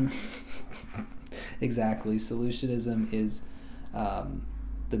 Mm-hmm. Exactly. Solutionism is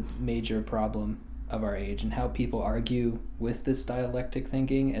the major problem of our age, and how people argue with this dialectic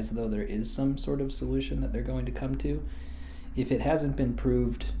thinking as though there is some sort of solution that they're going to come to. If it hasn't been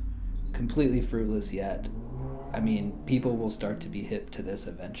proved completely fruitless yet, people will start to be hip to this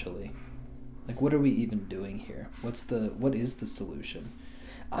eventually. Like, what are we even doing here? What is the solution?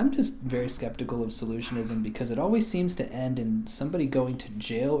 I'm just very skeptical of solutionism because it always seems to end in somebody going to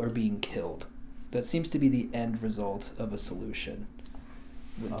jail or being killed. That seems to be the end result of a solution.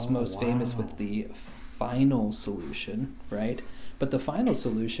 It's most famous with the final solution, right? But the final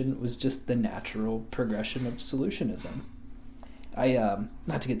solution was just the natural progression of solutionism.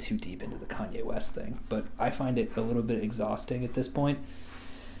 Not to get too deep into the Kanye West thing, but I find it a little bit exhausting at this point,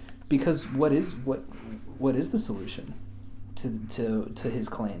 because what is the solution to his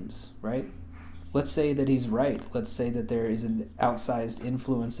claims, right? Let's say that he's right. Let's say that there is an outsized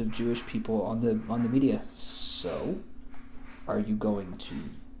influence of Jewish people on the media. So, are you going to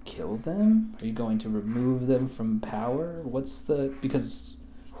kill them? Are you going to remove them from power? Because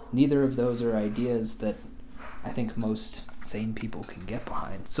neither of those are ideas that I think most sane people can get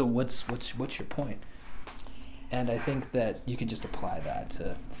behind. So what's your point? And I think that you can just apply that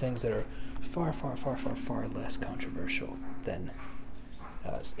to things that are far, far, far, far, far less controversial than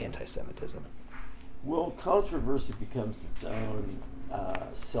anti-Semitism. Well, controversy becomes its own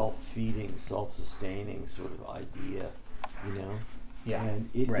self-feeding, self-sustaining sort of idea, Yeah, and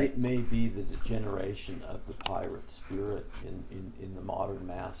it may be the degeneration of the pirate spirit in the modern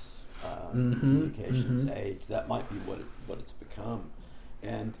mass communications age. That might be what it's become.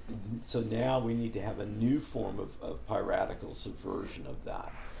 And so now we need to have a new form of piratical subversion of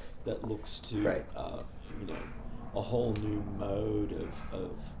that looks to a whole new mode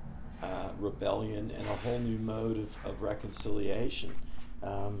of rebellion and a whole new mode of reconciliation.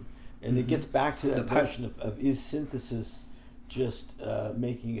 And it gets back to that question of is synthesis just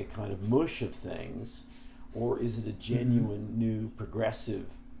making a kind of mush of things, or is it a genuine new progressive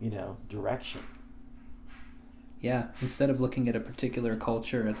direction? Yeah, instead of looking at a particular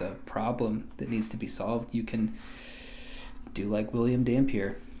culture as a problem that needs to be solved, you can do like William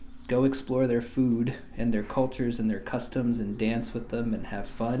Dampier. Go explore their food and their cultures and their customs and dance with them and have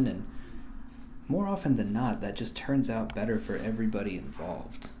fun. And more often than not, that just turns out better for everybody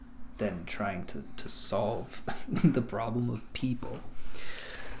involved than trying to solve the problem of people.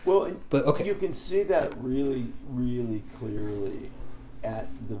 Well, but okay, you can see that really, really clearly at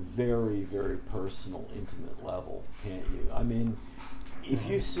the very, very personal, intimate level, can't you? If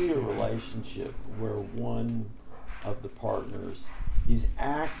you see a relationship where one of the partners is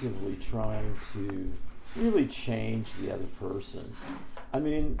actively trying to really change the other person,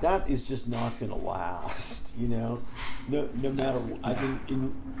 that is just not going to last, No matter what.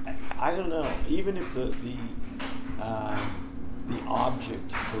 I don't know. Even if the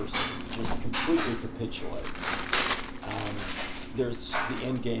object person just completely capitulates, there's the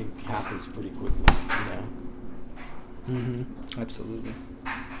end game happens pretty quickly, Absolutely.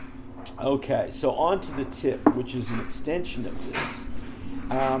 Okay, so on to the tip, which is an extension of this.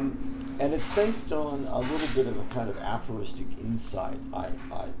 And it's based on a little bit of a kind of aphoristic insight that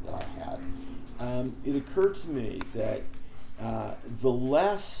I had. It occurred to me that the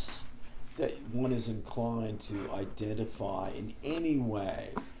less that one is inclined to identify in any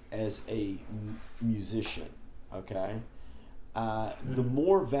way as a musician, okay, the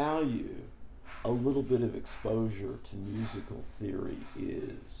more value a little bit of exposure to musical theory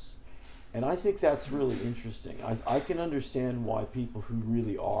is. And I think that's really interesting. I can understand why people who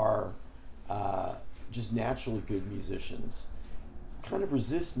really are just naturally good musicians kind of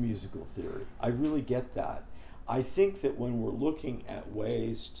resist musical theory. I really get that. I think that when we're looking at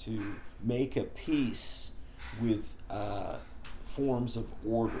ways to make a piece with forms of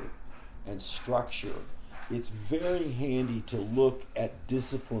order and structure, it's very handy to look at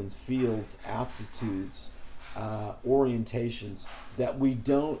disciplines, fields, aptitudes, orientations that we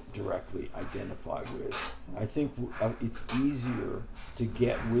don't directly identify with. I think it's easier to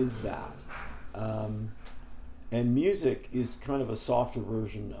get with that. And music is kind of a softer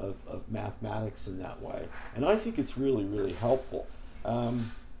version of mathematics in that way. And I think it's really, really helpful.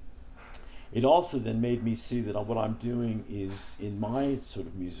 It also then made me see that what I'm doing is, in my sort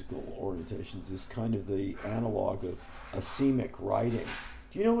of musical orientations, is kind of the analog of asemic writing.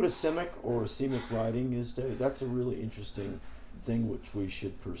 Do you know what asemic or asemic writing is, Dave? That's a really interesting thing which we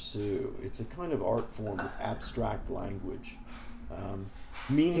should pursue. It's a kind of art form of abstract language.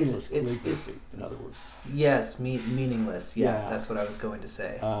 Meaningless calligraphy, in other words. Yes, meaningless. Yeah, that's what I was going to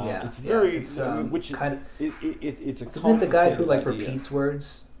say. It's very, it's, which kind of. It's a complicated Isn't it the guy who like idea. repeats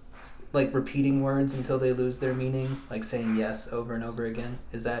words, like repeating words until they lose their meaning, like saying yes over and over again?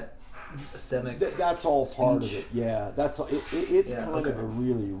 Is that asemic? That's all speech? part of it. Yeah, that's all. It's Yeah, kind of a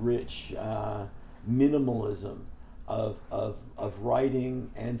really rich minimalism of writing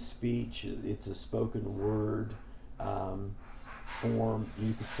and speech. It's a spoken word. Form.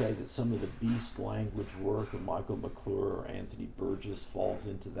 You could say that some of the beast language work of Michael McClure or Anthony Burgess falls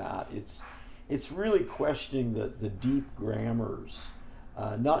into that. It's really questioning the deep grammars,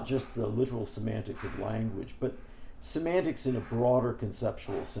 not just the literal semantics of language, but semantics in a broader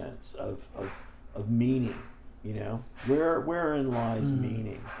conceptual sense of meaning. You know, wherein lies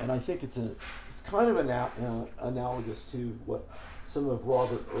meaning, and I think it's kind of analogous to what some of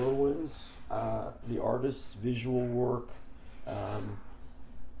Robert Irwin's the artist's visual work.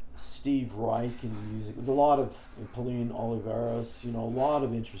 Steve Reich in music, with a lot of Pauline Oliveros, a lot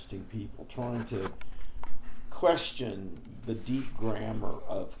of interesting people trying to question the deep grammar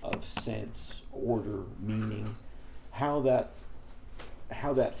of sense, order, meaning, how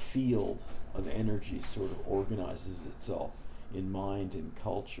that field of energy sort of organizes itself in mind and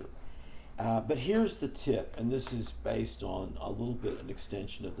culture. But here's the tip, and this is based on a little bit an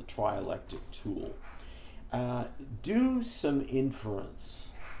extension of the trialectic tool. Do some inference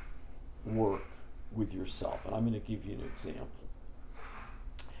work with yourself, and I'm going to give you an example.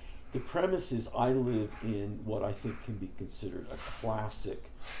 The premise is I live in what I think can be considered a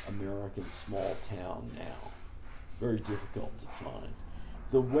classic American small town now. Very difficult to find.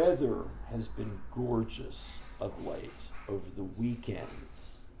 The weather has been gorgeous of late over the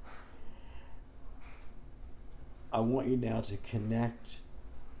weekends. I want you now to connect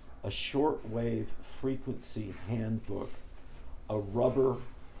a shortwave frequency handbook, a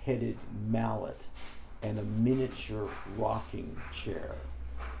rubber-headed mallet, and a miniature rocking chair.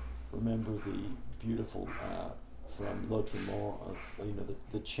 Remember the beautiful from Lautréamont of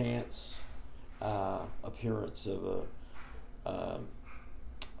the chance appearance of a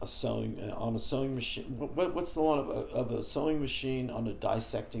sewing on a sewing machine. What's the one of a sewing machine on a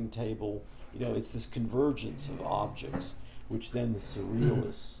dissecting table? It's this convergence of objects, which then the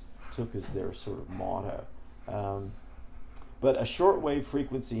surrealists took as their sort of motto. But a shortwave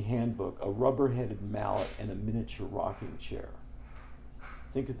frequency handbook, a rubber-headed mallet, and a miniature rocking chair.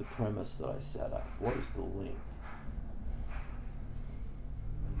 Think of the premise that I set up. What is the link?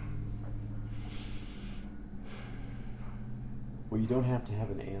 Well, you don't have to have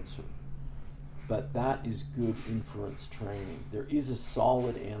an answer, but that is good inference training. There is a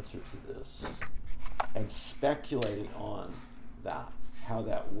solid answer to this, and speculating on that, how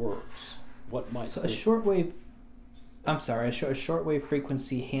that works, what might. So a shortwave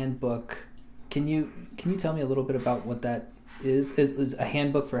frequency handbook. Can you tell me a little bit about what that is? Is a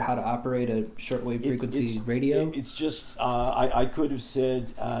handbook for how to operate a shortwave frequency radio? It's just I could have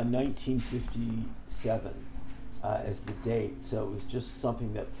said 1957 as the date. So it was just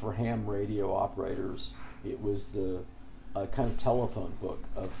something that for ham radio operators, it was the kind of telephone book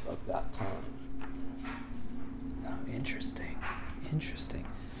of that time. Oh, interesting.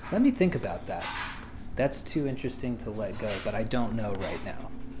 Let me think about that. That's too interesting to let go, but I don't know right now.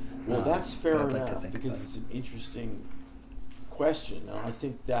 Well, that's fair I'd like enough, to think because about it's an interesting question. And I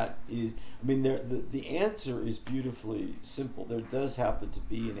think that is, the answer is beautifully simple. There does happen to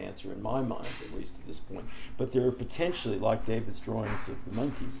be an answer in my mind, at least at this point. But there are potentially, like David's drawings of the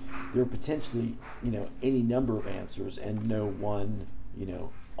monkeys, there are potentially, any number of answers and no one,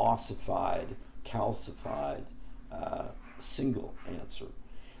 ossified, calcified, single answer.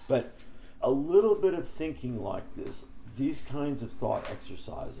 But a little bit of thinking like this, these kinds of thought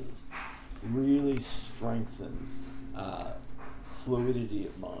exercises really strengthen fluidity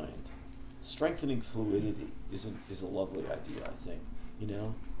of mind. Strengthening fluidity is a lovely idea, I think. You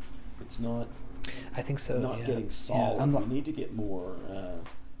know, it's not. I think so. Not yeah. getting solid. Yeah, we need to get more.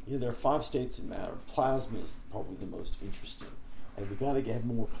 There are 5 states of matter. Plasma is probably the most interesting, and we got to get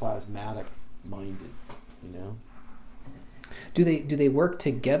more plasmatic minded. You know. Do they work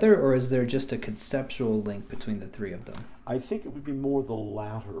together, or is there just a conceptual link between the three of them? I think it would be more the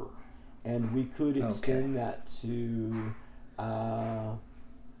latter, and we could extend that to, a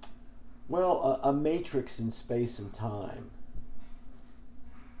matrix in space and time.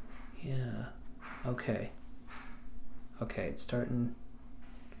 Yeah. Okay. Okay, it's starting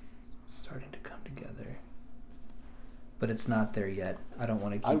to come together, but it's not there yet. I don't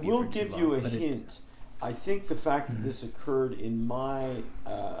want to keep I you will for too give long, you a but hint. I think the fact that this occurred in my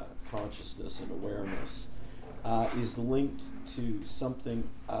consciousness and awareness is linked to something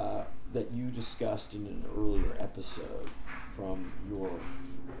that you discussed in an earlier episode from your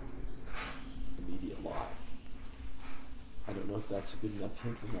immediate life. I don't know if that's a good enough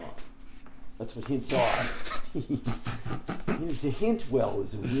hint or not. That's what hints are. To hint well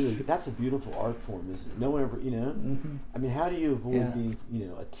is that's a beautiful art form, isn't it? No one ever, Mm-hmm. I mean, how do you avoid being,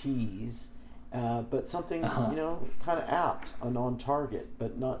 a tease? But something, kind of apt and on target,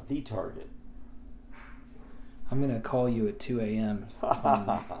 but not the target. I'm going to call you at 2 a.m.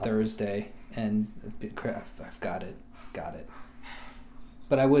 on Thursday, and I've got it.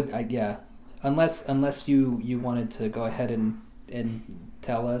 But unless you wanted to go ahead and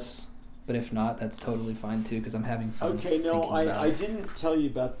tell us, but if not, that's totally fine too, because I'm having fun. Okay, no, I didn't tell you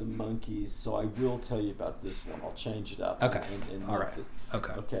about the monkeys, so I will tell you about this one. I'll change it up. Okay, and all right.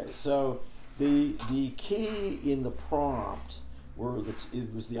 Okay, so the key in the prompt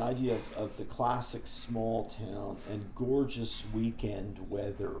it was the idea of the classic small town and gorgeous weekend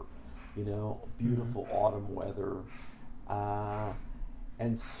weather, beautiful autumn weather,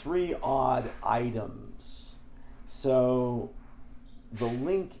 and 3 odd items. So the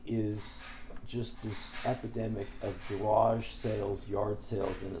link is just this epidemic of garage sales, yard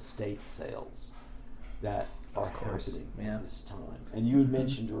sales, and estate sales that are happening at this time. And you had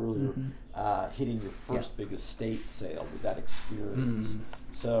mentioned earlier hitting your first big estate sale with that experience.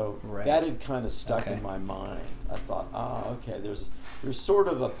 So that had kind of stuck in my mind. I thought, okay, there's sort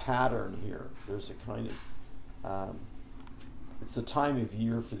of a pattern here. There's a kind of it's the time of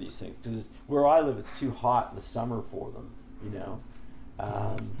year for these things, because where I live, it's too hot in the summer for them,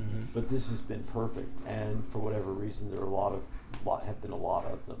 But this has been perfect, and for whatever reason, there are have been a lot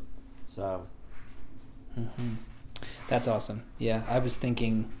of them. So. Mm-hmm. That's awesome. Yeah, I was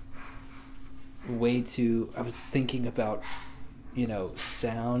thinking about,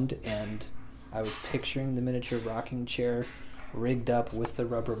 sound, and I was picturing the miniature rocking chair rigged up with the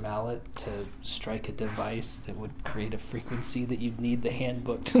rubber mallet to strike a device that would create a frequency that you'd need the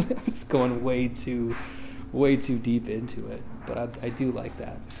handbook to. I was going way too deep into it, but I do like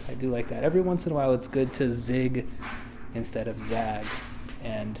that. Every once in a while, it's good to zig instead of zag,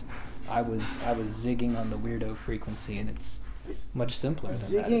 and I was zigging on the weirdo frequency, and it's much simpler than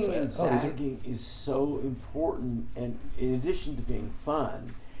zigging that. And zagging is so important, and in addition to being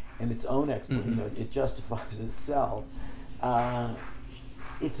fun and its own it justifies itself.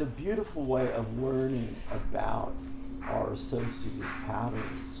 It's a beautiful way of learning about our associative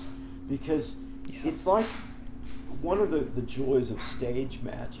patterns, because it's like one of the joys of stage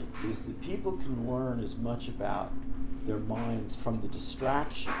magic is that people can learn as much about their minds from the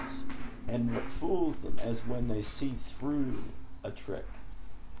distractions and what fools them as when they see through a trick.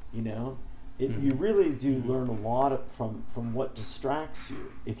 You really do learn a lot from what distracts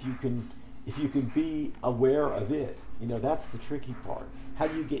you. If you can be aware of it, that's the tricky part. How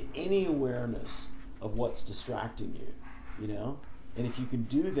do you get any awareness of what's distracting you? And if you can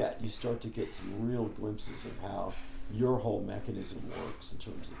do that, you start to get some real glimpses of how your whole mechanism works in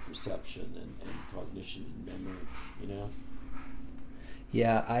terms of perception and cognition and memory,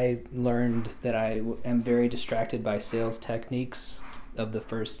 Yeah, I learned that I am very distracted by sales techniques of the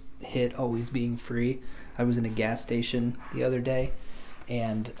first hit always being free. I was in a gas station the other day,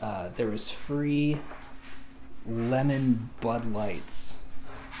 and there was free lemon Bud Lights.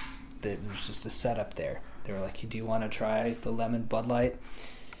 That was just a setup there. They were like, "Do you want to try the lemon Bud Light?"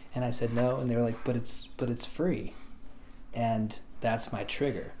 And I said no, and they were like, "But it's free," and that's my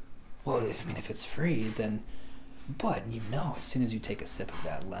trigger. Well, if it's free, then. But as soon as you take a sip of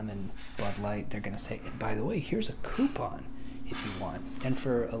that lemon Bud Light, they're going to say, and by the way, here's a coupon if you want. And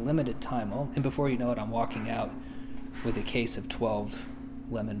for a limited time, and before you know it, I'm walking out with a case of 12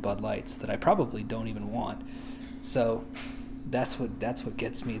 lemon Bud Lights that I probably don't even want. So that's what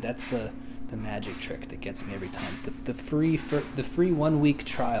gets me. That's the magic trick that gets me every time. The free 1 week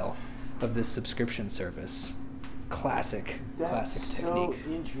trial of this subscription service. Classic technique. So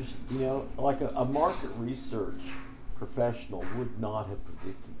interesting. Like a market research professional would not have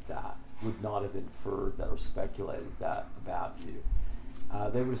predicted that, would not have inferred that or speculated that about you.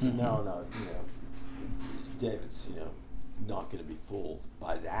 They would have said, no, David's, not going to be fooled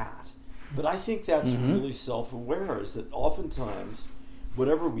by that. But I think that's really self-aware, is that oftentimes,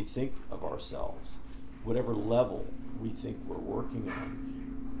 whatever we think of ourselves, whatever level we think we're working on,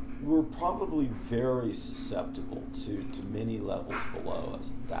 we're probably very susceptible to many levels below us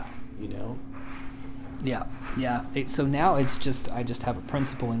that, Yeah. So now I just have a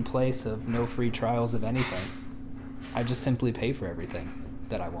principle in place of no free trials of anything. I just simply pay for everything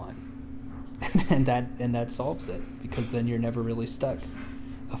that I want. and that solves it, because then you're never really stuck.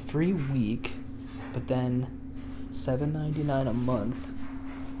 A free week, but then $7.99 a month.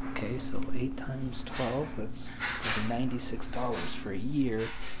 Okay, so 8 times 12, that's $96 for a year.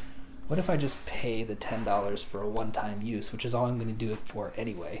 What if I just pay the $10 for a one-time use, which is all I'm going to do it for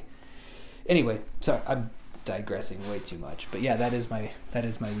anyway? Anyway, sorry, I'm digressing way too much, but yeah, that is my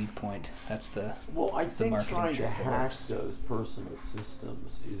weak point. That's the I think trying to hack works. those personal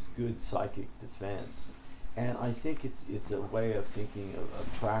systems is good psychic defense, and I think it's a way of thinking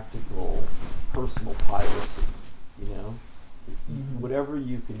of practical personal piracy. Whatever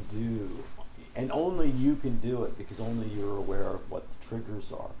you can do, and only you can do it because only you're aware of what the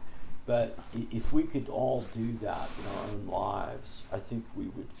triggers are. But if we could all do that in our own lives, I think we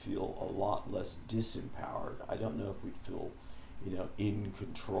would feel a lot less disempowered. I don't know if we'd feel, in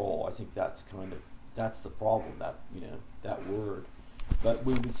control. I think that's the problem, that word. But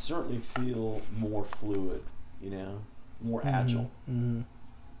we would certainly feel more fluid, more agile. Mm-hmm.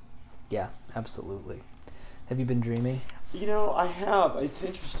 Yeah, absolutely. Have you been dreaming? I have. It's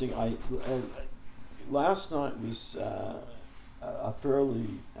interesting. Last night was a fairly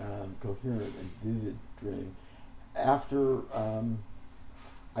coherent and vivid dream. After,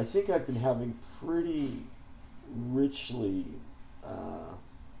 I think I've been having pretty richly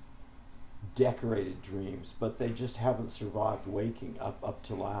decorated dreams, but they just haven't survived waking up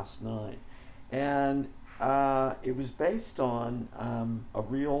to last night. And it was based on a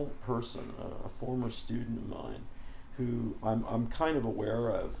real person, a former student of mine, who I'm kind of aware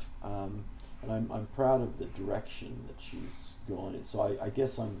of, and I'm proud of the direction that she's gone in. So I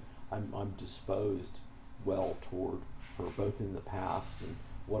guess I'm disposed well toward her, both in the past and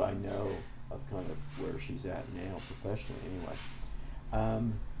what I know of kind of where she's at now professionally anyway.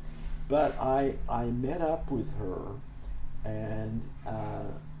 But I met up with her, and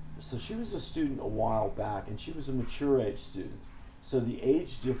so she was a student a while back, and she was a mature age student. So the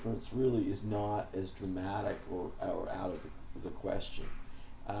age difference really is not as dramatic or out of the question.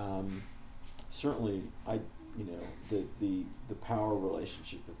 Certainly, the power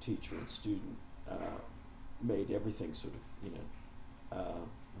relationship of teacher and student made everything sort of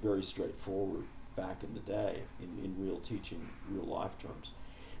very straightforward back in the day in real teaching, real life terms.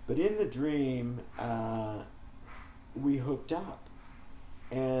 But in the dream, we hooked up.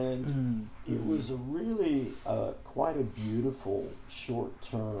 And it was a really quite a beautiful short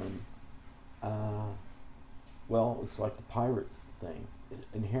term. It's like the pirate thing,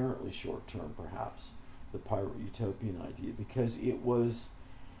 inherently short term, perhaps the pirate utopian idea, because it was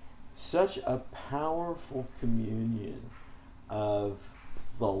such a powerful communion of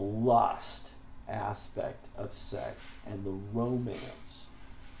the lust aspect of sex and the romance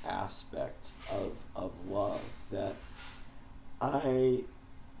aspect of love that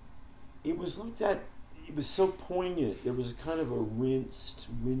it was like that. It was so poignant. There was a kind of a rinsed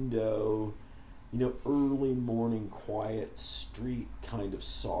window, early morning quiet street kind of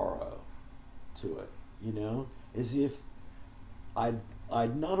sorrow to it, as if I'd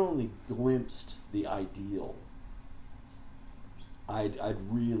not only glimpsed the ideal, I'd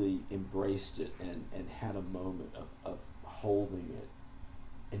really embraced it and had a moment of holding it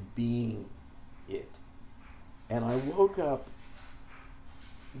and being it. And I woke up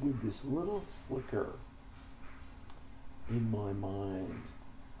with this little flicker in my mind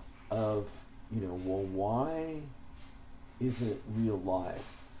of, why isn't real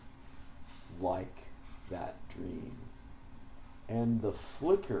life like that dream? And the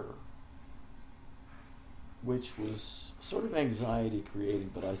flicker, which was sort of anxiety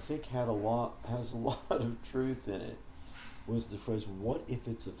creating, but I think has a lot of truth in it, was the phrase, what if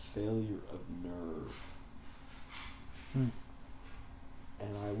it's a failure of nerve?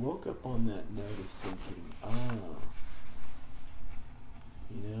 And I woke up on that note of thinking,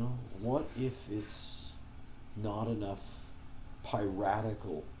 if it's not enough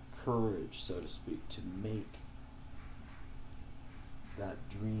piratical courage, so to speak, to make that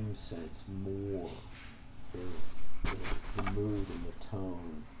dream sense more the mood and the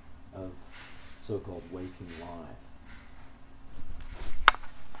tone of so-called waking life.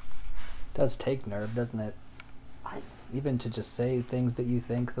 It does take nerve, doesn't it? Even to just say things that you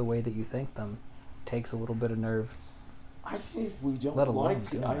think the way that you think them takes a little bit of nerve. I think we don't Let alone like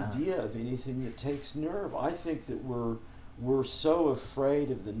the doing that. idea of anything that takes nerve. I think that we're so afraid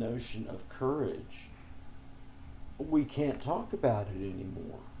of the notion of courage, we can't talk about it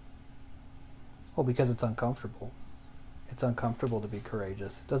anymore. Well, because it's uncomfortable. It's uncomfortable to be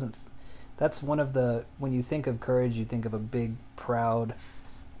courageous. It doesn't. That's one of the. When you think of courage, you think of a big, proud.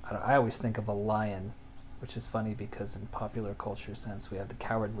 I always think of a lion, which is funny because in popular culture sense we have the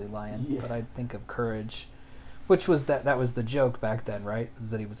cowardly lion. Yeah. But I think of courage, which was that was the joke back then, right?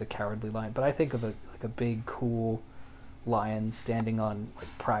 Is that he was a cowardly lion. But I think of a big, cool lion standing on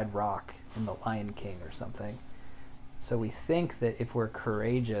like Pride Rock in The Lion King or something. So we think that if we're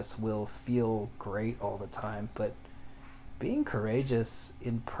courageous, we'll feel great all the time. But being courageous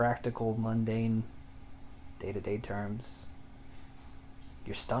in practical, mundane, day-to-day terms,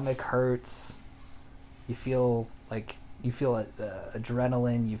 your stomach hurts. You feel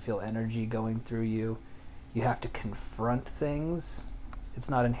adrenaline. You feel energy going through you. You have to confront things. It's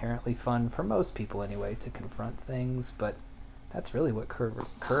not inherently fun for most people anyway to confront things, but that's really what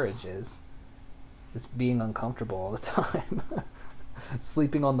courage is. It's being uncomfortable all the time.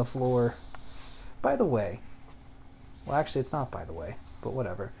 Sleeping on the floor. By the way, well, actually it's not by the way, but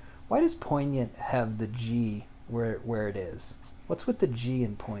whatever. Why does poignant have the G where it is? What's with the G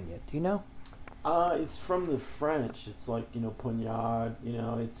in poignant? Do you know? It's from the French. It's like, poignard.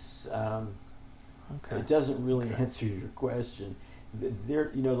 It's Okay. It doesn't really answer your question.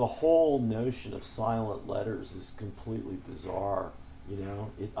 There, the whole notion of silent letters is completely bizarre.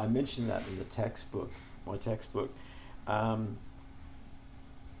 I mentioned that in the textbook, my textbook.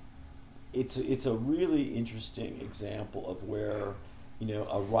 It's a really interesting example of where, a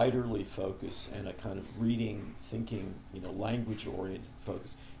writerly focus and a kind of reading, thinking, language-oriented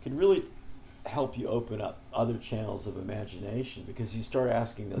focus can really help you open up other channels of imagination because you start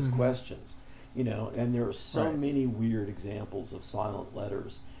asking those questions, and there are so many weird examples of silent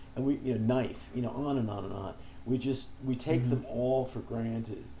letters, and knife, on and on and on. We take them all for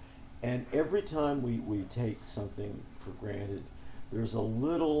granted, and every time we take something for granted, there's a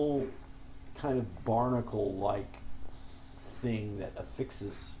little kind of barnacle-like thing that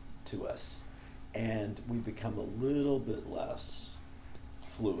affixes to us, and we become a little bit less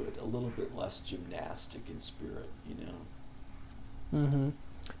fluid, a little bit less gymnastic in spirit,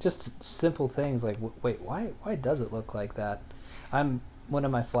 Just simple things like, wait, why does it look like that? One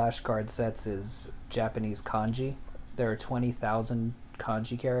of my flashcard sets is Japanese kanji. There are 20,000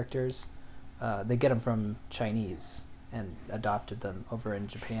 kanji characters. They get them from Chinese and adopted them over in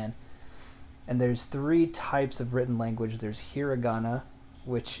Japan. And there's 3 types of written language. There's hiragana,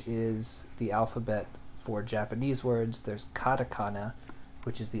 which is the alphabet for Japanese words. There's katakana,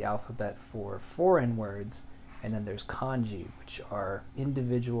 which is the alphabet for foreign words. And then there's kanji, which are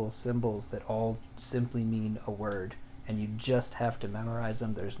individual symbols that all simply mean a word. And you just have to memorize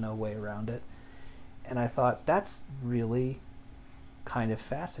them. There's no way around it. And I thought that's really kind of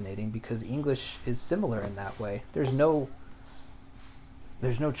fascinating because English is similar in that way. There's no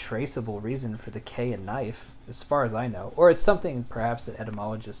traceable reason for the K in knife, as far as I know. Or it's something perhaps that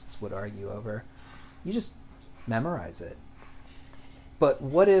etymologists would argue over. You just memorize it. But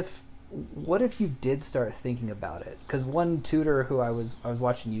what if you did start thinking about it? Because one tutor who I was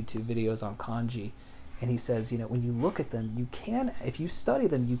watching YouTube videos on kanji, and he says, when you look at them, if you study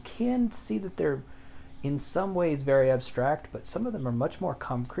them, you can see that they're in some ways very abstract, but some of them are much more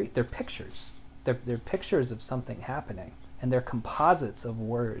concrete. They're pictures. They're pictures of something happening, and they're composites of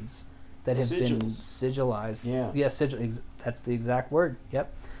words that have been sigilized. Yeah, that's the exact word.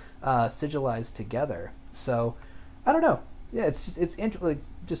 Yep, sigilized together. So, I don't know. Yeah, it's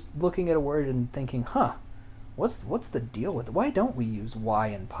just looking at a word and thinking, what's the deal with it? Why don't we use Y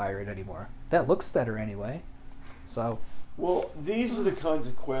in pirate anymore? That looks better anyway. So. Well, these are the kinds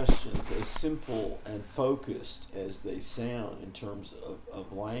of questions, as simple and focused as they sound in terms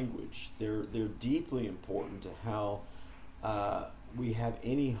of language. They're deeply important to how we have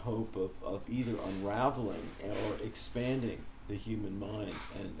any hope of either unraveling or expanding the human mind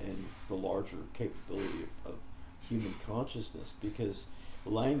and the larger capability of human consciousness, because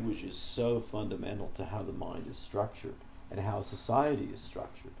language is so fundamental to how the mind is structured and how society is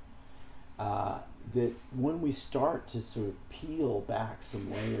structured. that when we start to sort of peel back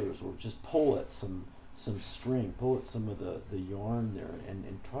some layers or just pull at some string, pull at some of the yarn there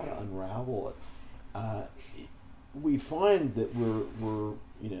and try to unravel it, we find that we're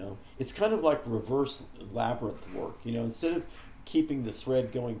it's kind of like reverse labyrinth work. Instead of keeping the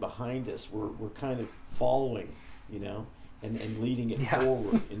thread going behind us, we're kind of following, and leading it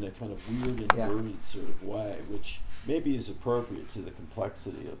forward in a kind of weird inverted sort of way, which maybe is appropriate to the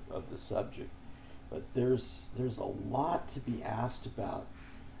complexity of the subject. But there's a lot to be asked about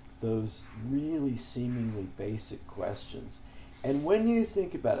those really seemingly basic questions. And when you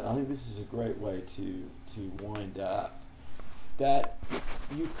think about it, I think this is a great way to wind up, that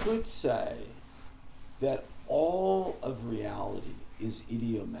you could say that all of reality is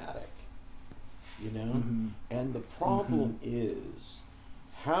idiomatic, Mm-hmm. and the problem is,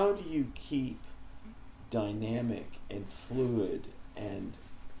 how do you keep dynamic and fluid and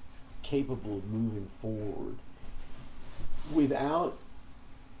capable of moving forward without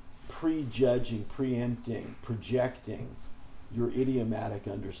prejudging, preempting, projecting your idiomatic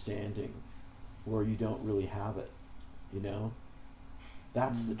understanding where you don't really have it,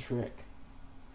 That's the trick.